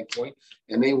pricing standpoint,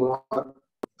 and they want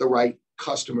the right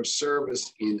customer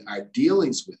service in our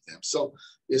dealings with them. So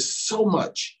there's so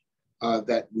much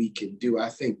that we can do. I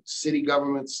think city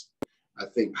governments, I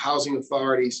think housing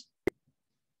authorities,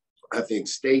 I think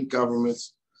state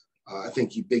governments, I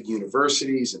think big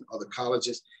universities and other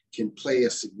colleges can play a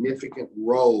significant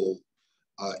role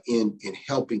in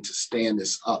helping to stand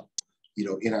this up,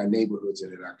 in our neighborhoods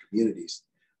and in our communities.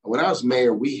 When I was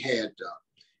mayor, we had,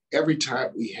 every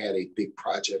time we had a big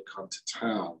project come to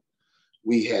town,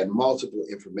 we had multiple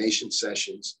information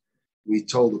sessions. We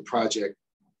told the project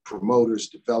promoters,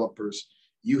 developers,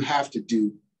 you have to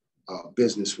do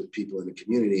business with people in the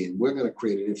community, and we're going to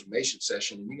create an information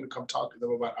session, and we're going to come talk to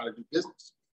them about how to do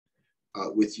business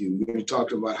with you. We're going to talk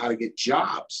to them about how to get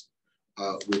jobs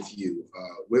with you.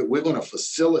 We're going to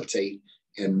facilitate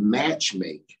and match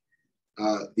make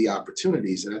the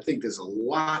opportunities. And I think there's a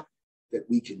lot that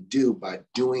we can do by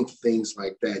doing things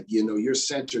like that. Your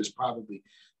center is probably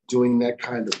doing that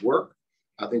kind of work.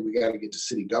 I think we got to get the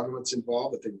city governments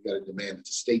involved. I think we got to demand that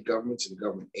the state governments and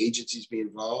government agencies be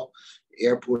involved,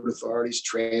 airport authorities,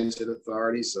 transit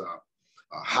authorities,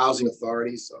 housing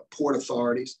authorities, port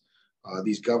authorities.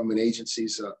 These government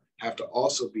agencies have to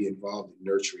also be involved in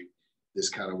nurturing this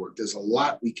kind of work. There's a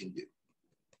lot we can do.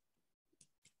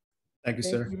 Thank you,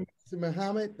 sir. Thank you, Mr.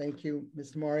 Muhammad. Thank you,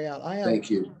 Mr. Morial. I have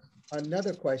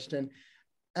another question.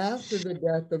 After the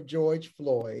death of George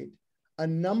Floyd, a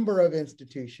number of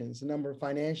institutions, a number of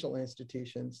financial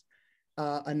institutions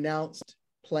announced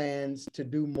plans to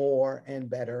do more and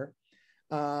better.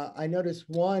 I noticed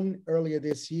one earlier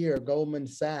this year, Goldman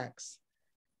Sachs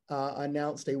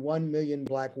announced a 1 Million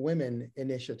Black Women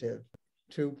initiative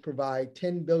to provide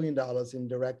 $10 billion in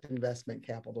direct investment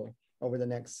capital over the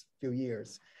next few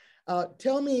years.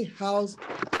 Tell me how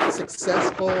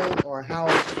successful or how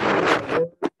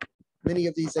many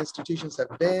of these institutions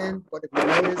have been, what have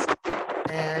you noticed?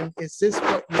 And is this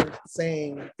what you're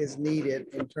saying is needed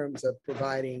in terms of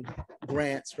providing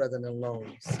grants rather than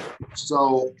loans?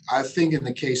 So I think in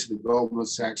the case of the Goldman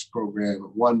Sachs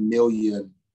program, 1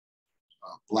 million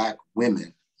Black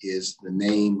women is the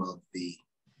name of the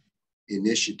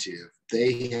initiative.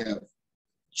 They have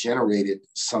generated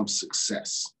some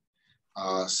success.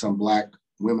 Some Black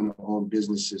women-owned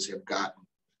businesses have gotten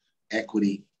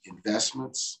equity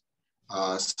investments.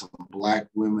 Some Black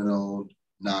women-owned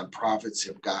nonprofits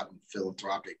have gotten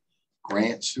philanthropic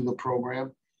grants through the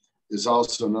program. There's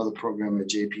also another program at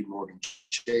JP Morgan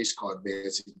Chase called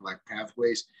Advancing Black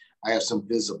Pathways. I have some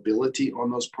visibility on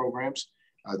those programs.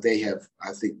 They have,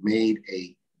 I think, made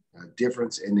a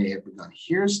difference, and they have begun.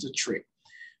 Here's the trick.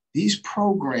 These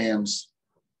programs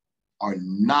are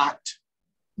not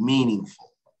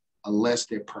meaningful unless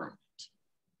they're permanent.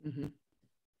 Mm-hmm.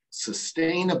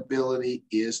 Sustainability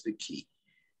is the key.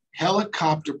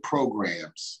 Helicopter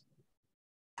programs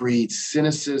breed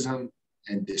cynicism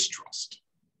and distrust,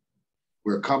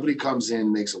 where a company comes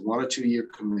in, makes a 1 or 2 year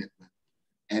commitment,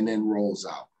 and then rolls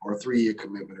out, or a 3-year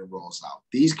commitment and rolls out.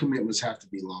 These commitments have to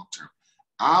be long-term.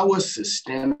 Our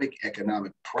systemic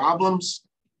economic problems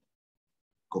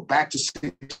go back to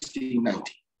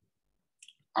 1690.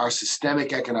 Our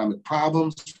systemic economic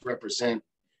problems represent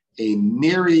a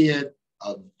myriad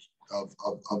of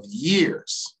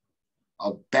years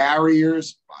of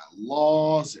barriers by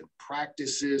laws and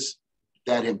practices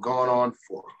that have gone on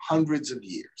for hundreds of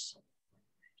years.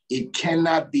 It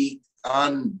cannot be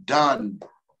undone.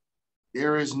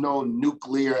 There is no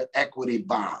nuclear equity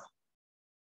bomb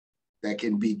that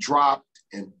can be dropped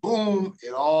and boom,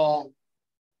 it all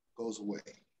goes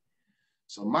away.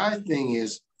 So my thing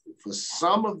is, for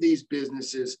some of these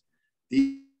businesses,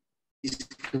 these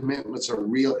commitments are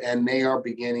real and they are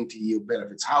beginning to yield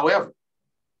benefits. However,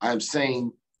 I'm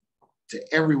saying to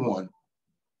everyone,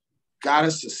 got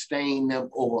to sustain them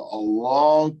over a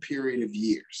long period of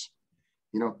years.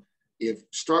 You know, if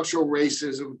structural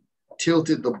racism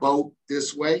tilted the boat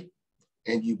this way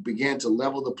and you began to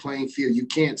level the playing field, you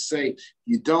can't say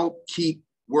you don't keep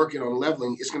working on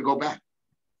leveling, it's going to go back.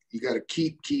 You got to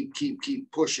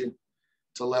keep pushing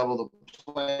to level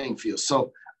the playing field.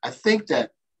 So I think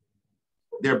that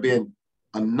there have been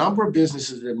a number of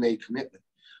businesses that have made commitment.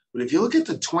 But if you look at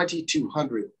the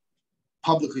 2,200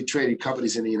 publicly traded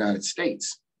companies in the United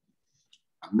States,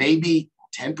 maybe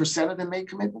 10% of them made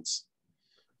commitments.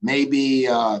 Maybe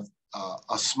a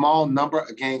small number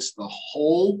against the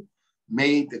whole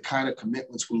made the kind of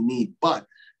commitments we need, but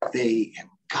they have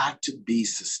got to be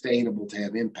sustainable to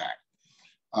have impact.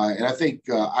 And I think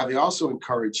I would also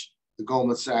encourage the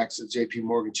Goldman Sachs, the JP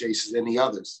Morgan Chases, and the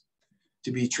others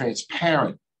to be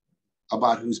transparent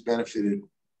about who's benefited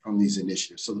from these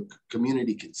initiatives so the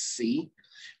community can see.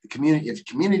 If the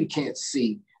community can't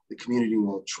see, the community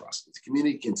won't trust. If the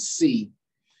community can see,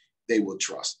 they will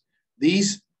trust.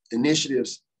 These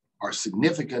initiatives are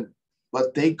significant,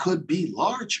 but they could be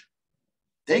larger.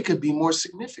 They could be more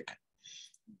significant.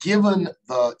 Given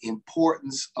the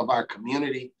importance of our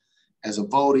community as a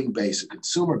voting base, a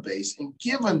consumer base, and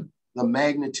given the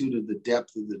magnitude of the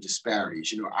depth of the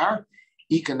disparities, you know, our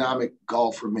economic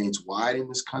gulf remains wide in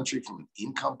this country from an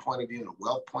income point of view and a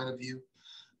wealth point of view.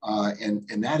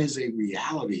 And that is a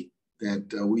reality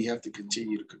that we have to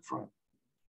continue to confront.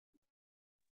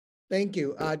 Thank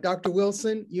you. Dr.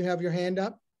 Wilson, you have your hand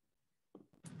up.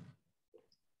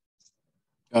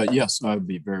 Yes, I'll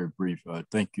be very brief.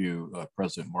 Thank you,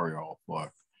 President Morial,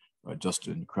 for just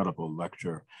an incredible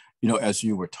lecture. You know, as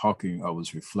you were talking, I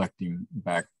was reflecting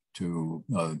back to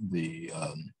the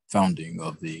founding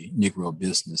of the Negro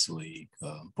Business League,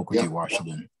 Booker T.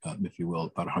 Washington, if you will,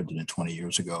 about 120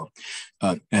 years ago.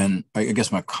 And I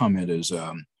guess my comment is,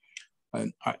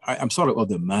 I'm sort of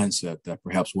the mindset that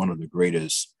perhaps one of the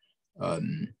greatest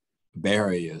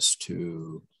barriers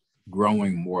to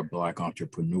growing more Black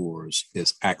entrepreneurs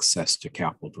is access to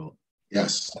capital.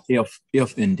 Yes.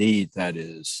 If indeed that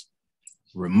is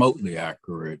remotely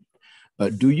accurate,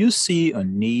 do you see a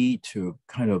need to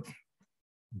kind of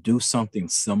do something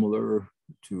similar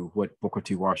to what Booker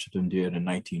T. Washington did in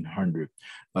 1900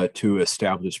 to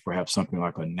establish perhaps something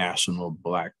like a national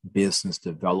Black business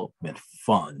development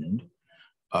fund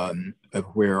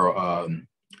where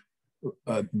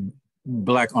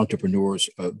Black entrepreneurs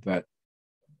that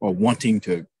are wanting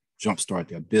to jumpstart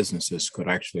their businesses could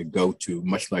actually go to,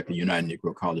 much like the United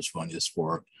Negro College Fund is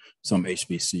for some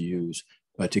HBCUs,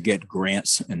 to get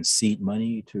grants and seed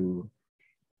money to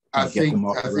I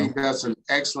think that's an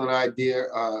excellent idea,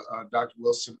 Dr.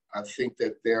 Wilson. I think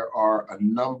that there are a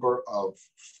number of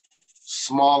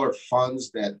smaller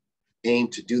funds that aim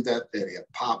to do that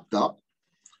have popped up.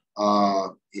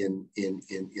 in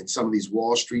some of these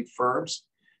Wall Street firms.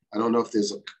 I don't know if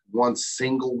there's one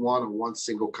single one or one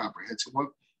single comprehensive one,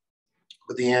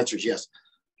 but the answer is yes.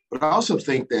 But I also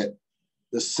think that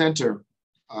the center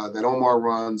that Omar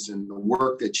runs and the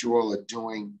work that you all are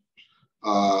doing,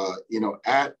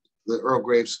 at the Earl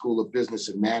Graves School of Business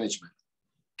and Management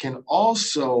can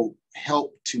also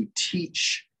help to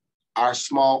teach our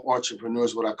small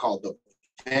entrepreneurs what I call the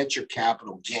venture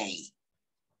capital game.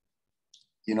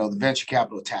 The venture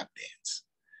capital tap dance.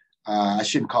 I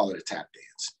shouldn't call it a tap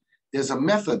dance. There's a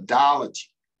methodology,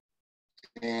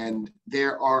 and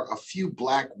there are a few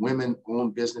Black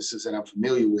women-owned businesses that I'm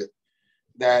familiar with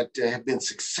that have been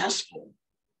successful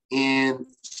in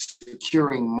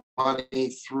securing money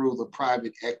through the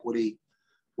private equity,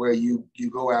 where you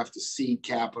go after seed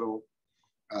capital,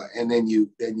 and then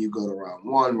you go to round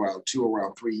one, round two, or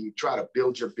round three. You try to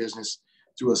build your business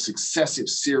through a successive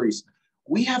series.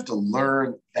 We have to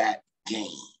learn that game.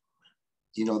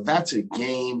 That's a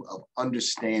game of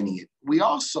understanding it. We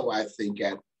also, I think,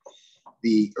 at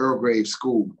the Earl Graves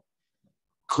School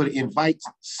could invite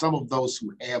some of those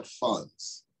who have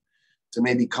funds to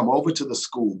maybe come over to the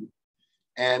school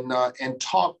and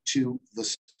talk to the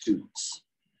students,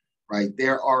 right?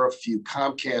 There are a few.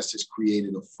 Comcast has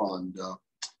created a fund. I'm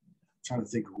trying to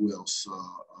think of who else.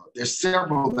 There's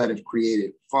several that have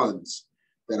created funds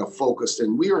that are focused,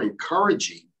 and we are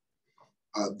encouraging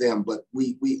them, but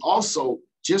we also,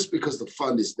 just because the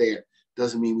fund is there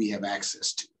doesn't mean we have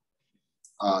access to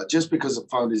it. Just because the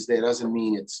fund is there doesn't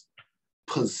mean it's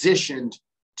positioned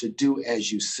to do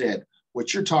as you said.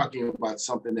 What you're talking about,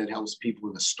 something that helps people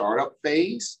in the startup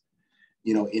phase,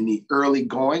 in the early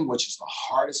going, which is the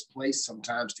hardest place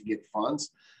sometimes to get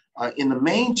funds. In the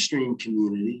mainstream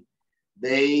community,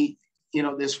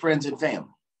 there's friends and family.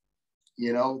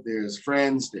 There's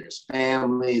friends, there's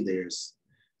family, there's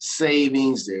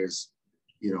savings, there's,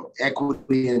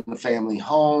 equity in the family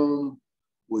home,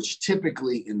 which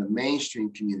typically in the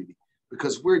mainstream community,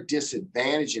 because we're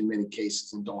disadvantaged in many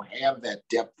cases and don't have that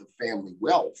depth of family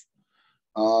wealth,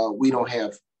 we don't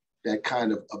have that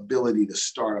kind of ability to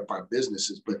start up our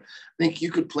businesses. But I think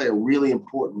you could play a really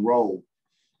important role.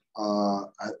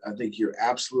 I think you're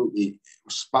absolutely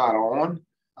spot on.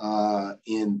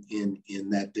 In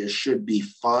that there should be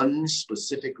funds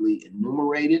specifically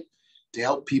enumerated to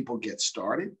help people get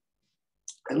started.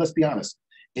 And let's be honest,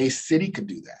 a city could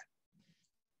do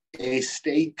that. A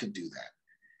state could do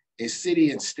that. A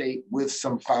city and state with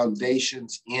some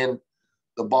foundations in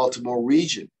the Baltimore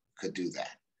region could do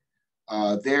that.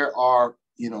 There are,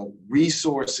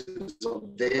 resources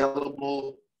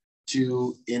available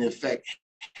to, in effect,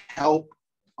 help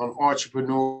an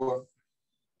entrepreneur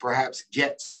perhaps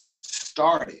get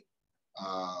started.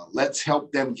 Let's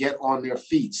help them get on their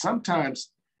feet.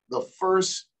 Sometimes the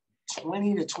first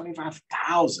 20 to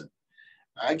 25,000.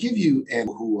 I give you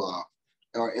who are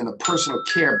in a personal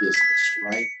care business,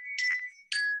 right?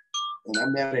 And I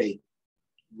met a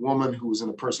woman who was in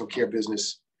a personal care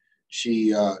business.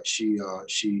 She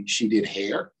did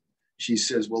hair. She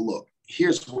says, well, look,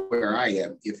 here's where I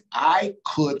am. If I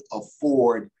could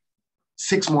afford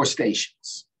 6 more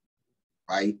stations,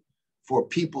 right, for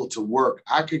people to work,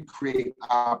 I could create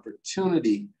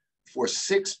opportunity for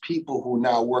 6 people who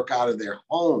now work out of their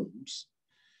homes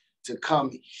to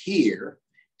come here.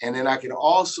 And then I can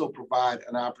also provide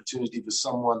an opportunity for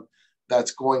someone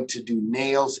that's going to do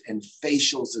nails and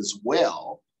facials as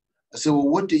well. I said, well,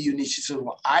 what do you need? She said,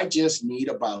 well, I just need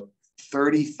about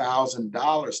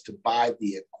 $30,000 to buy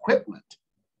the equipment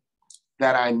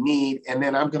that I need. And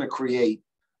then I'm going to create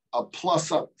a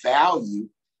plus up value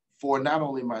for not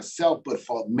only myself, but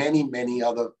for many, many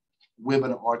other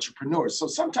women entrepreneurs. So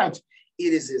sometimes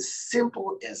it is as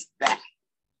simple as that,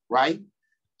 right?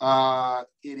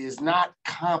 It is not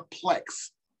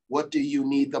complex. What do you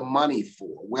need the money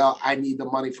for? Well, I need the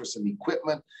money for some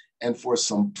equipment and for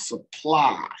some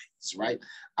supplies, right?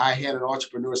 I had an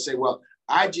entrepreneur say, well,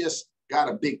 I just got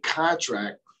a big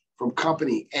contract from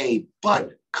company A,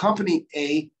 but company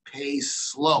A pays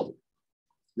slow.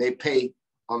 They pay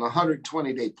on a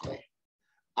 120-day plan.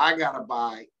 I got to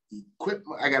buy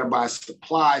equipment. I got to buy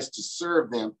supplies to serve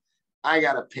them. I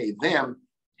got to pay them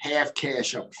half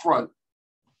cash up front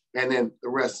and then the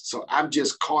rest. So I'm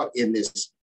just caught in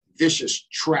this vicious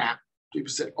trap.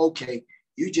 People said, okay,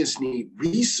 you just need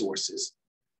resources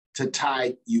to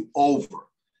tide you over.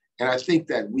 And I think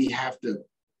that we have to,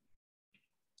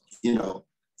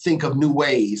 think of new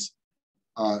ways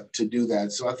to do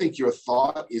that. So I think your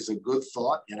thought is a good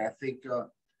thought. And I think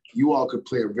you all could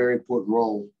play a very important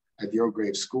role at the Earl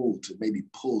Graves School to maybe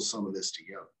pull some of this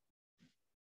together.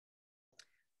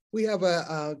 We have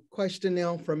a question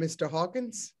now from Mr.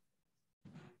 Hawkins.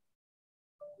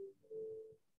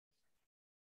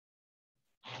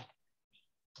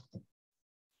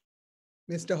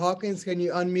 Mr. Hawkins, can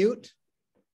you unmute?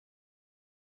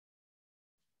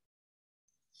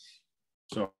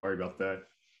 Sorry about that.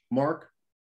 Mark?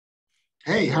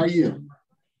 Hey, how are you?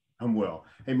 I'm well.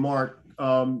 Hey, Mark,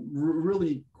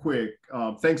 really quick,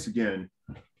 thanks again.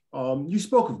 You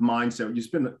spoke of mindset. You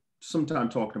spent some time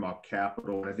talking about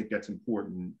capital, and I think that's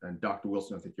important. And Dr.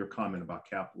 Wilson, I think your comment about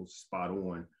capital is spot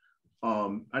on.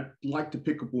 I'd like to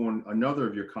pick up on another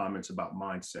of your comments about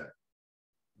mindset.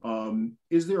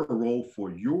 Is there a role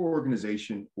for your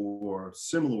organization or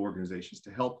similar organizations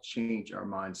to help change our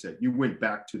mindset? You went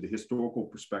back to the historical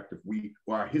perspective,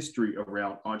 our history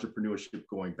around entrepreneurship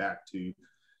going back to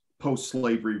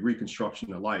post-slavery,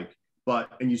 Reconstruction alike.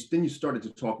 Then you started to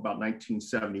talk about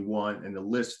 1971 and the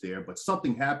list there, but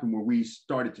something happened where we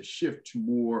started to shift to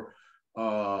more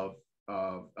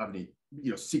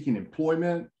seeking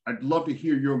employment. I'd love to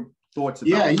hear your thoughts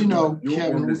about Kevin,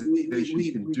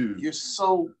 can do. You're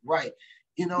so right.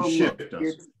 Look,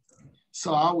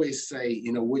 so I always say,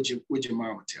 would your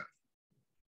mama tell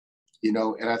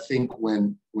you? And I think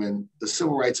when the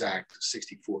Civil Rights Act of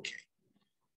 '64 came,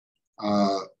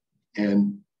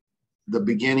 and the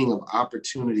beginning of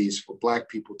opportunities for Black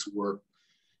people to work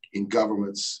in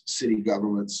governments, city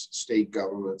governments, state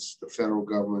governments, the federal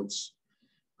governments,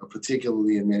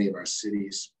 particularly in many of our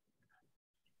cities.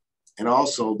 And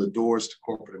also the doors to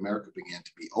corporate America began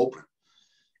to be open.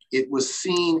 It was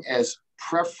seen as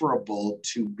preferable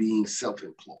to being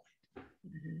self-employed.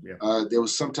 Yeah. There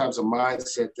was sometimes a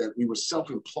mindset that we were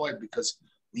self-employed because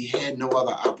we had no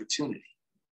other opportunity.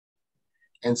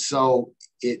 And so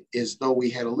it is though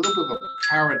we had a little bit of a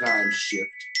paradigm shift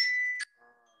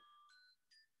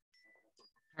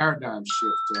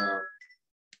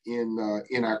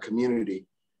in our community,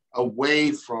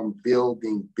 away from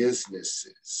building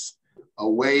businesses,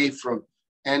 away from,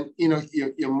 and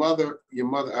your mother,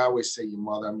 I always say your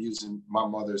mother, I'm using my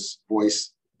mother's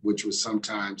voice, which was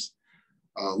sometimes,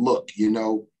 look,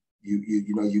 you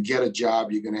get a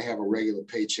job, you're gonna have a regular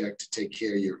paycheck to take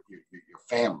care of your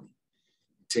family,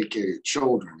 take care of your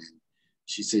children. And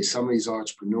she said some of these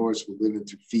entrepreneurs were living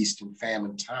through feast and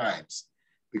famine times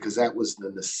because that was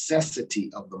the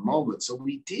necessity of the moment. So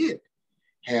we did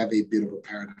have a bit of a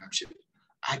paradigm shift.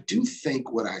 I do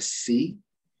think what I see,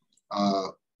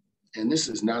 and this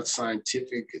is not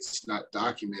scientific, it's not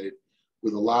documented,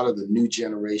 with a lot of the new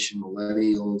generation,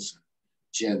 millennials,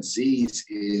 Gen Zs,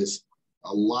 is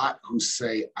a lot who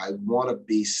say, I want to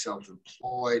be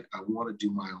self-employed, I want to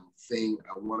do my own thing,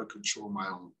 I want to control my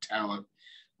own talent,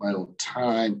 my own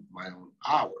time, my own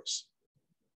hours.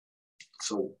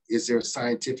 So is there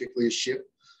scientifically a shift?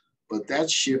 But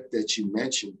that shift that you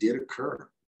mentioned did occur,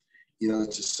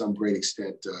 to some great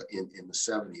extent in the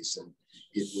 70s. And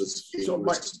it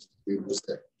was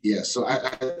that. Yeah, so I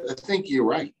think you're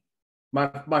right.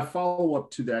 My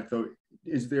follow-up to that, though,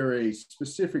 is there a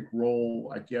specific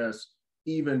role, I guess,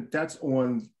 even that's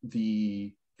on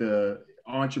the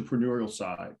entrepreneurial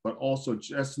side, but also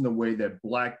just in the way that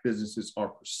Black businesses are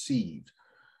perceived.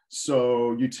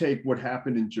 So you take what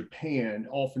happened in Japan,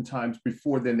 oftentimes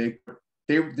before then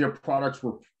their products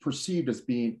were perceived as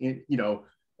being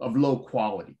of low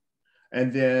quality.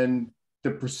 And then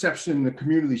the perception in the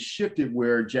community shifted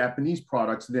where Japanese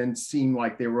products then seemed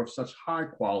like they were of such high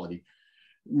quality.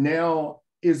 Now,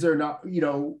 is there not,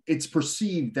 it's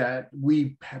perceived that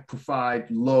we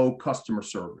provide low customer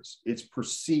service. It's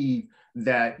perceived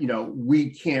that,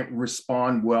 we can't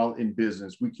respond well in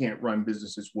business. We can't run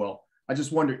businesses well. I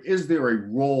just wonder, is there a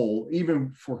role,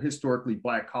 even for historically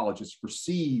Black colleges,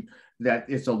 perceived that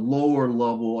it's a lower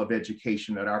level of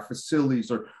education, that our facilities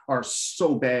are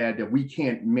so bad that we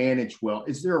can't manage well?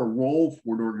 Is there a role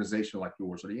for an organization like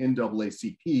yours or the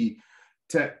NAACP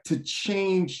to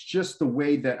change just the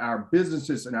way that our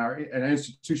businesses and our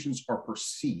institutions are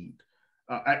perceived?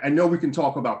 I know we can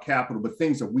talk about capital, but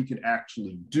things that we can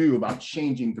actually do about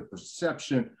changing the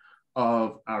perception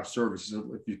of our services.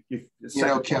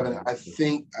 Kevin, I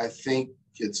think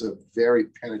it's a very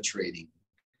penetrating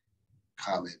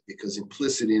comment, because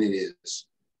implicit in it is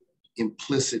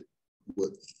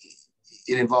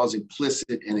it involves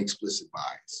implicit and explicit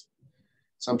bias.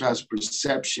 Sometimes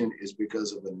perception is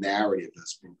because of a narrative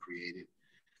that's been created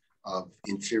of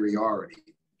inferiority.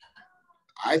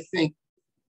 I think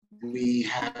we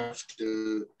have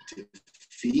to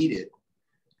defeat it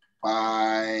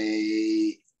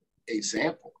by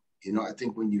example. I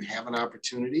think when you have an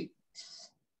opportunity,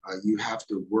 you have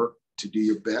to work to do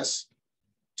your best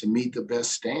to meet the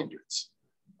best standards.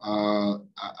 I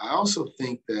also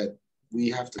think that we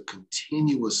have to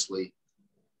continuously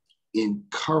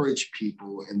encourage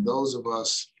people, and those of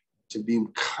us, to be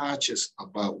conscious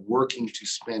about working to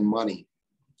spend money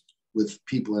with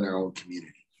people in our own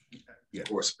community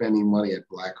or spending money at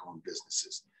Black-owned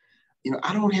businesses. You know,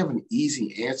 I don't have an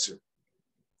easy answer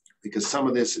because some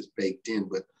of this is baked in,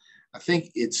 but I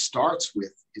think it starts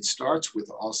with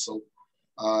also,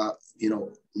 you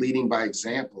know, leading by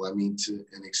example. I mean, to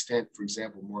an extent, for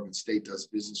example, Morgan State does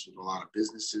business with a lot of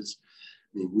businesses.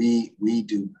 I mean,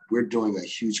 we're doing a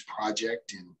huge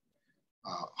project in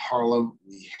Harlem.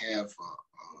 We have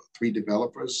 3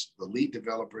 developers. The lead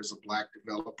developer is a Black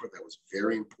developer. That was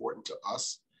very important to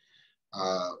us.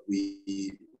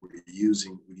 We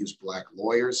use Black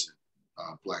lawyers,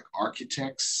 Black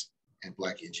architects, and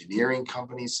Black engineering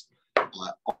companies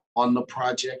on the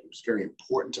project. It was very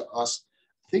important to us.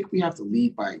 I think we have to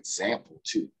lead by example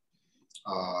too,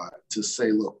 to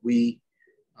say, look, we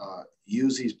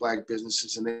use these Black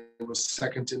businesses and they were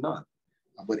second to none.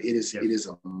 But it is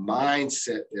a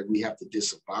mindset that we have to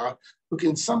disavow. Look,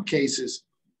 in some cases,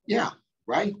 yeah,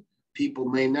 right? People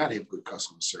may not have good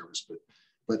customer service,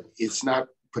 but it's not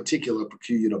peculiar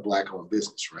to Black-owned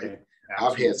business, right? Yeah,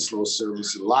 I've had slow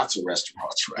service in lots of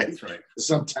restaurants, right? That's right.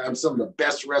 Sometimes some of the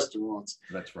best restaurants,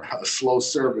 that's right, slow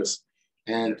service,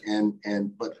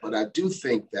 but I do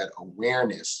think that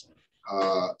awareness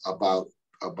about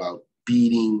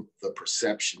beating the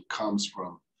perception comes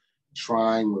from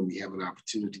trying, when we have an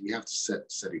opportunity, we have to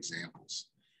set examples,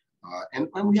 and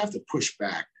we have to push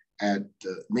back at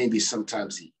maybe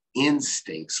sometimes the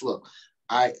instincts. Look,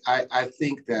 I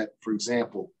think that, for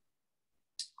example,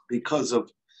 because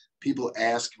of people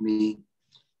ask me,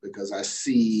 because I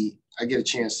get a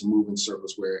chance to move in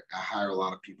circles where I hire a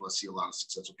lot of people. I see a lot of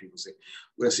successful people say,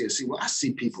 I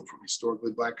see people from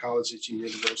historically Black colleges and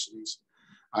universities.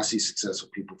 I see successful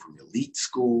people from elite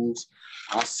schools.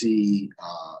 I see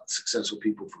successful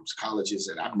people from colleges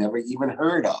that I've never even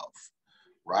heard of,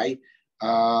 right?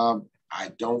 I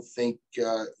don't think,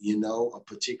 a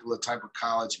particular type of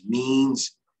college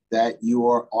means that you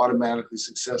are automatically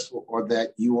successful or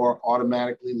that you are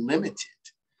automatically limited,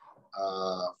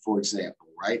 for example,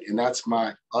 right? And that's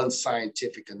my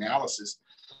unscientific analysis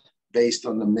based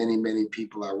on the many, many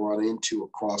people I run into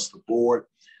across the board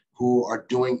who are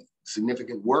doing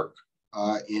significant work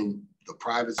in the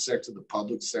private sector, the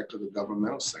public sector, the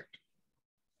governmental sector.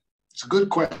 It's a good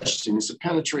question. It's a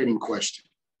penetrating question,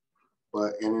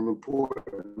 but an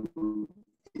important,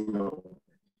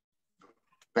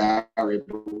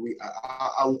 variable.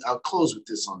 I'll close with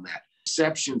this on that.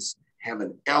 Perceptions have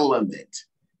an element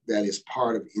that is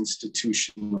part of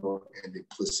institutional and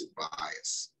implicit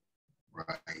bias,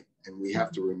 right? And we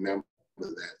have to remember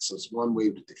that. So it's one way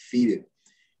to defeat it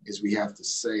is we have to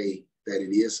say that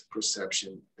it is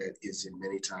perception that is in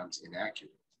many times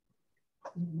inaccurate.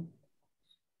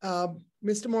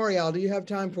 Mr. Morial, do you have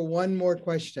time for one more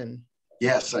question?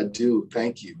 Yes, I do.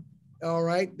 Thank you. All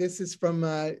right. This is from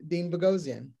Dean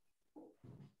Bogosian.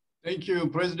 Thank you,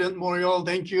 President Morial.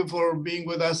 Thank you for being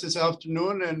with us this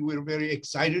afternoon, and we're very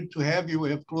excited to have you. We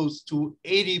have close to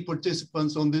 80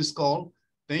 participants on this call.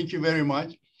 Thank you very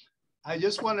much. I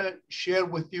just want to share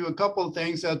with you a couple of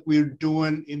things that we're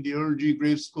doing in the Earl G.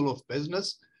 Graves School of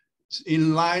Business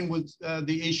in line with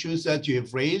the issues that you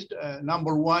have raised.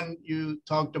 Number one, you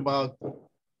talked about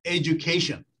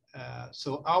education.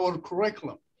 So our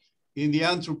curriculum in the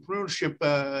entrepreneurship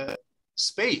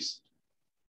space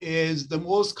is the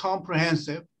most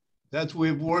comprehensive that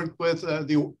we've worked with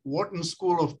the Wharton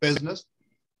School of Business.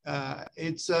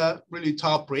 It's really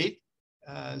top rate,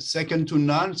 second to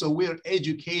none. So we're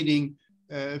educating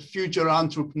future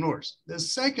entrepreneurs. The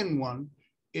second one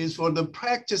is for the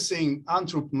practicing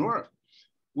entrepreneur.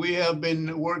 We have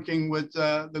been working with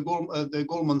the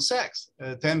Goldman Sachs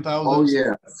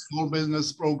 10,000 Small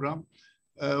Business Program,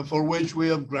 for which we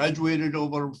have graduated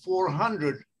over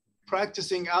 400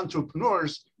 practicing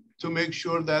entrepreneurs to make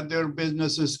sure that their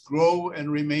businesses grow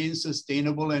and remain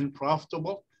sustainable and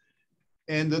profitable.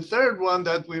 And the third one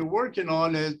that we're working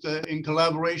on is in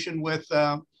collaboration with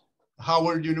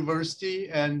Howard University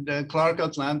and Clark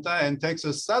Atlanta and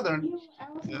Texas Southern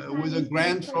with a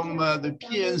grant from the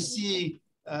PNC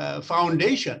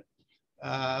Foundation.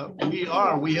 We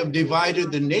have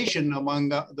divided the nation among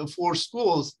the 4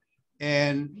 schools,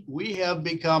 and we have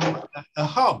become a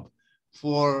hub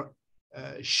for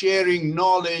sharing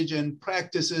knowledge and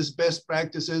practices, best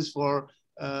practices for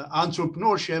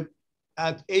entrepreneurship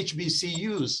at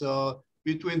HBCUs. So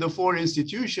between the 4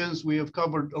 institutions, we have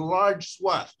covered a large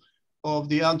swath of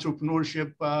the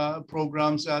entrepreneurship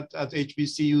programs at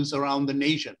HBCUs around the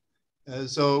nation.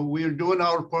 So we're doing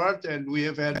our part, and we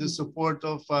have had the support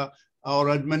of our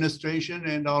administration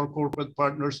and our corporate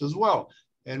partners as well.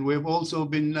 And we've also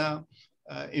been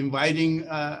inviting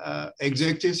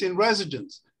executives in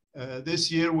residence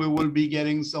This year, we will be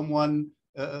getting someone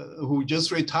who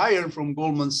just retired from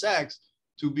Goldman Sachs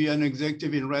to be an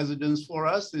executive in residence for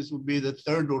us. This will be the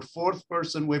third or fourth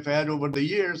person we've had over the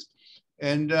years.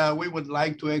 And we would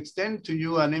like to extend to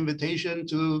you an invitation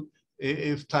to,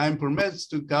 if time permits,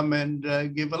 to come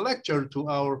and give a lecture to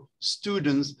our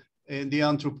students in the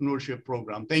entrepreneurship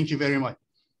program. Thank you very much.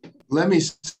 Let me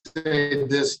say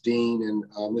this, Dean and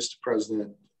Mr.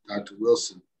 President, Dr.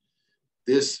 Wilson.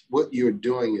 What you're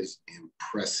doing is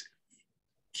impressive.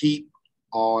 Keep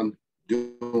on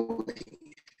doing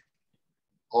it.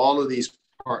 All of these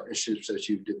partnerships that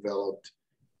you've developed,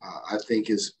 I think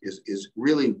is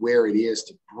really where it is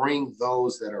to bring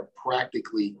those that are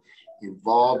practically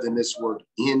involved in this work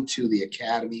into the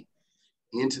academy,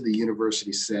 into the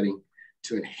university setting,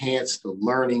 to enhance the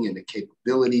learning and the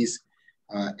capabilities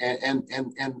and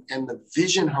the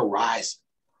vision horizon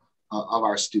of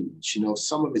our students. You know,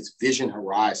 some of it's vision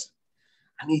horizon.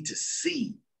 I need to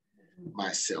see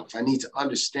myself. I need to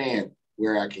understand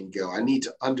where I can go. I need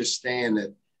to understand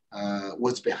that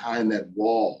what's behind that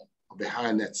wall, or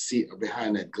behind that seat, or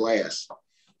behind that glass.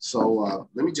 So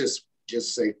let me just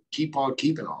say, keep on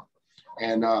keeping on.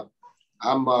 And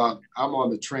I'm on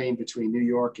the train between New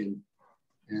York and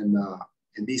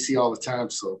DC all the time.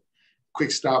 So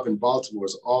quick stop in Baltimore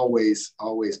is always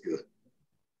good.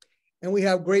 And we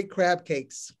have great crab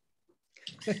cakes.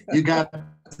 You got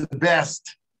the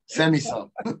best. Send me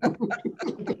some.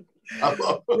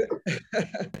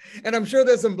 And I'm sure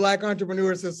there's some Black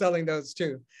entrepreneurs who are selling those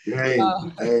too. Hey,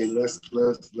 let's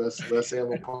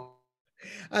have a party.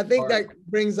 I think that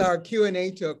brings our Q&A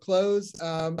to a close.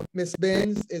 Ms.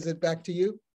 Benz, is it back to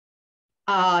you?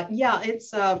 Yeah,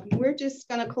 it's we're just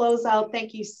going to close out.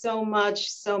 Thank you so much.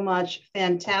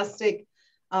 Fantastic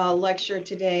lecture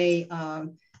today.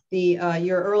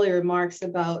 Your earlier remarks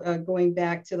about going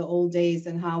back to the old days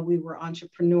and how we were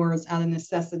entrepreneurs out of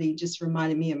necessity just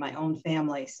reminded me of my own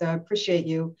family. So I appreciate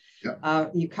you. Yeah.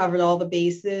 You covered all the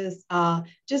bases.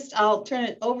 I'll turn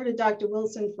it over to Dr.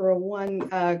 Wilson for a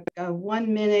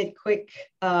 1 minute quick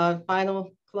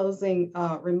final closing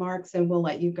remarks, and we'll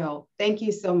let you go. Thank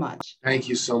you so much. Thank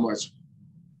you so much.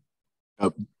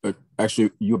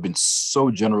 Actually, you've been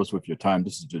so generous with your time.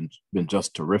 This has been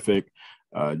just terrific.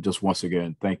 Just once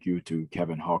again, thank you to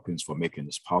Kevin Hawkins for making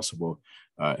this possible.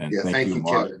 And thank you,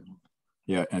 Marc. Kevin.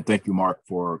 Yeah, and thank you, Marc,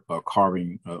 for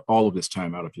carving all of this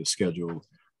time out of your schedule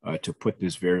to put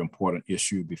this very important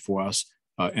issue before us,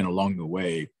 and along the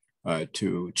way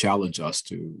to challenge us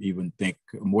to even think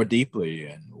more deeply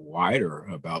and wider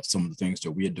about some of the things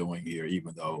that we are doing here,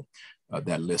 even though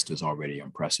that list is already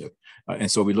impressive.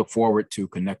 And so we look forward to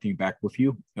connecting back with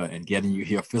you and getting you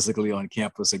here physically on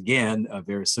campus again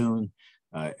very soon.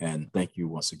 And thank you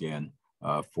once again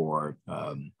for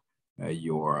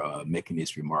your making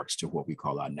these remarks to what we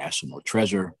call our national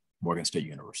treasure, Morgan State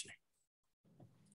University.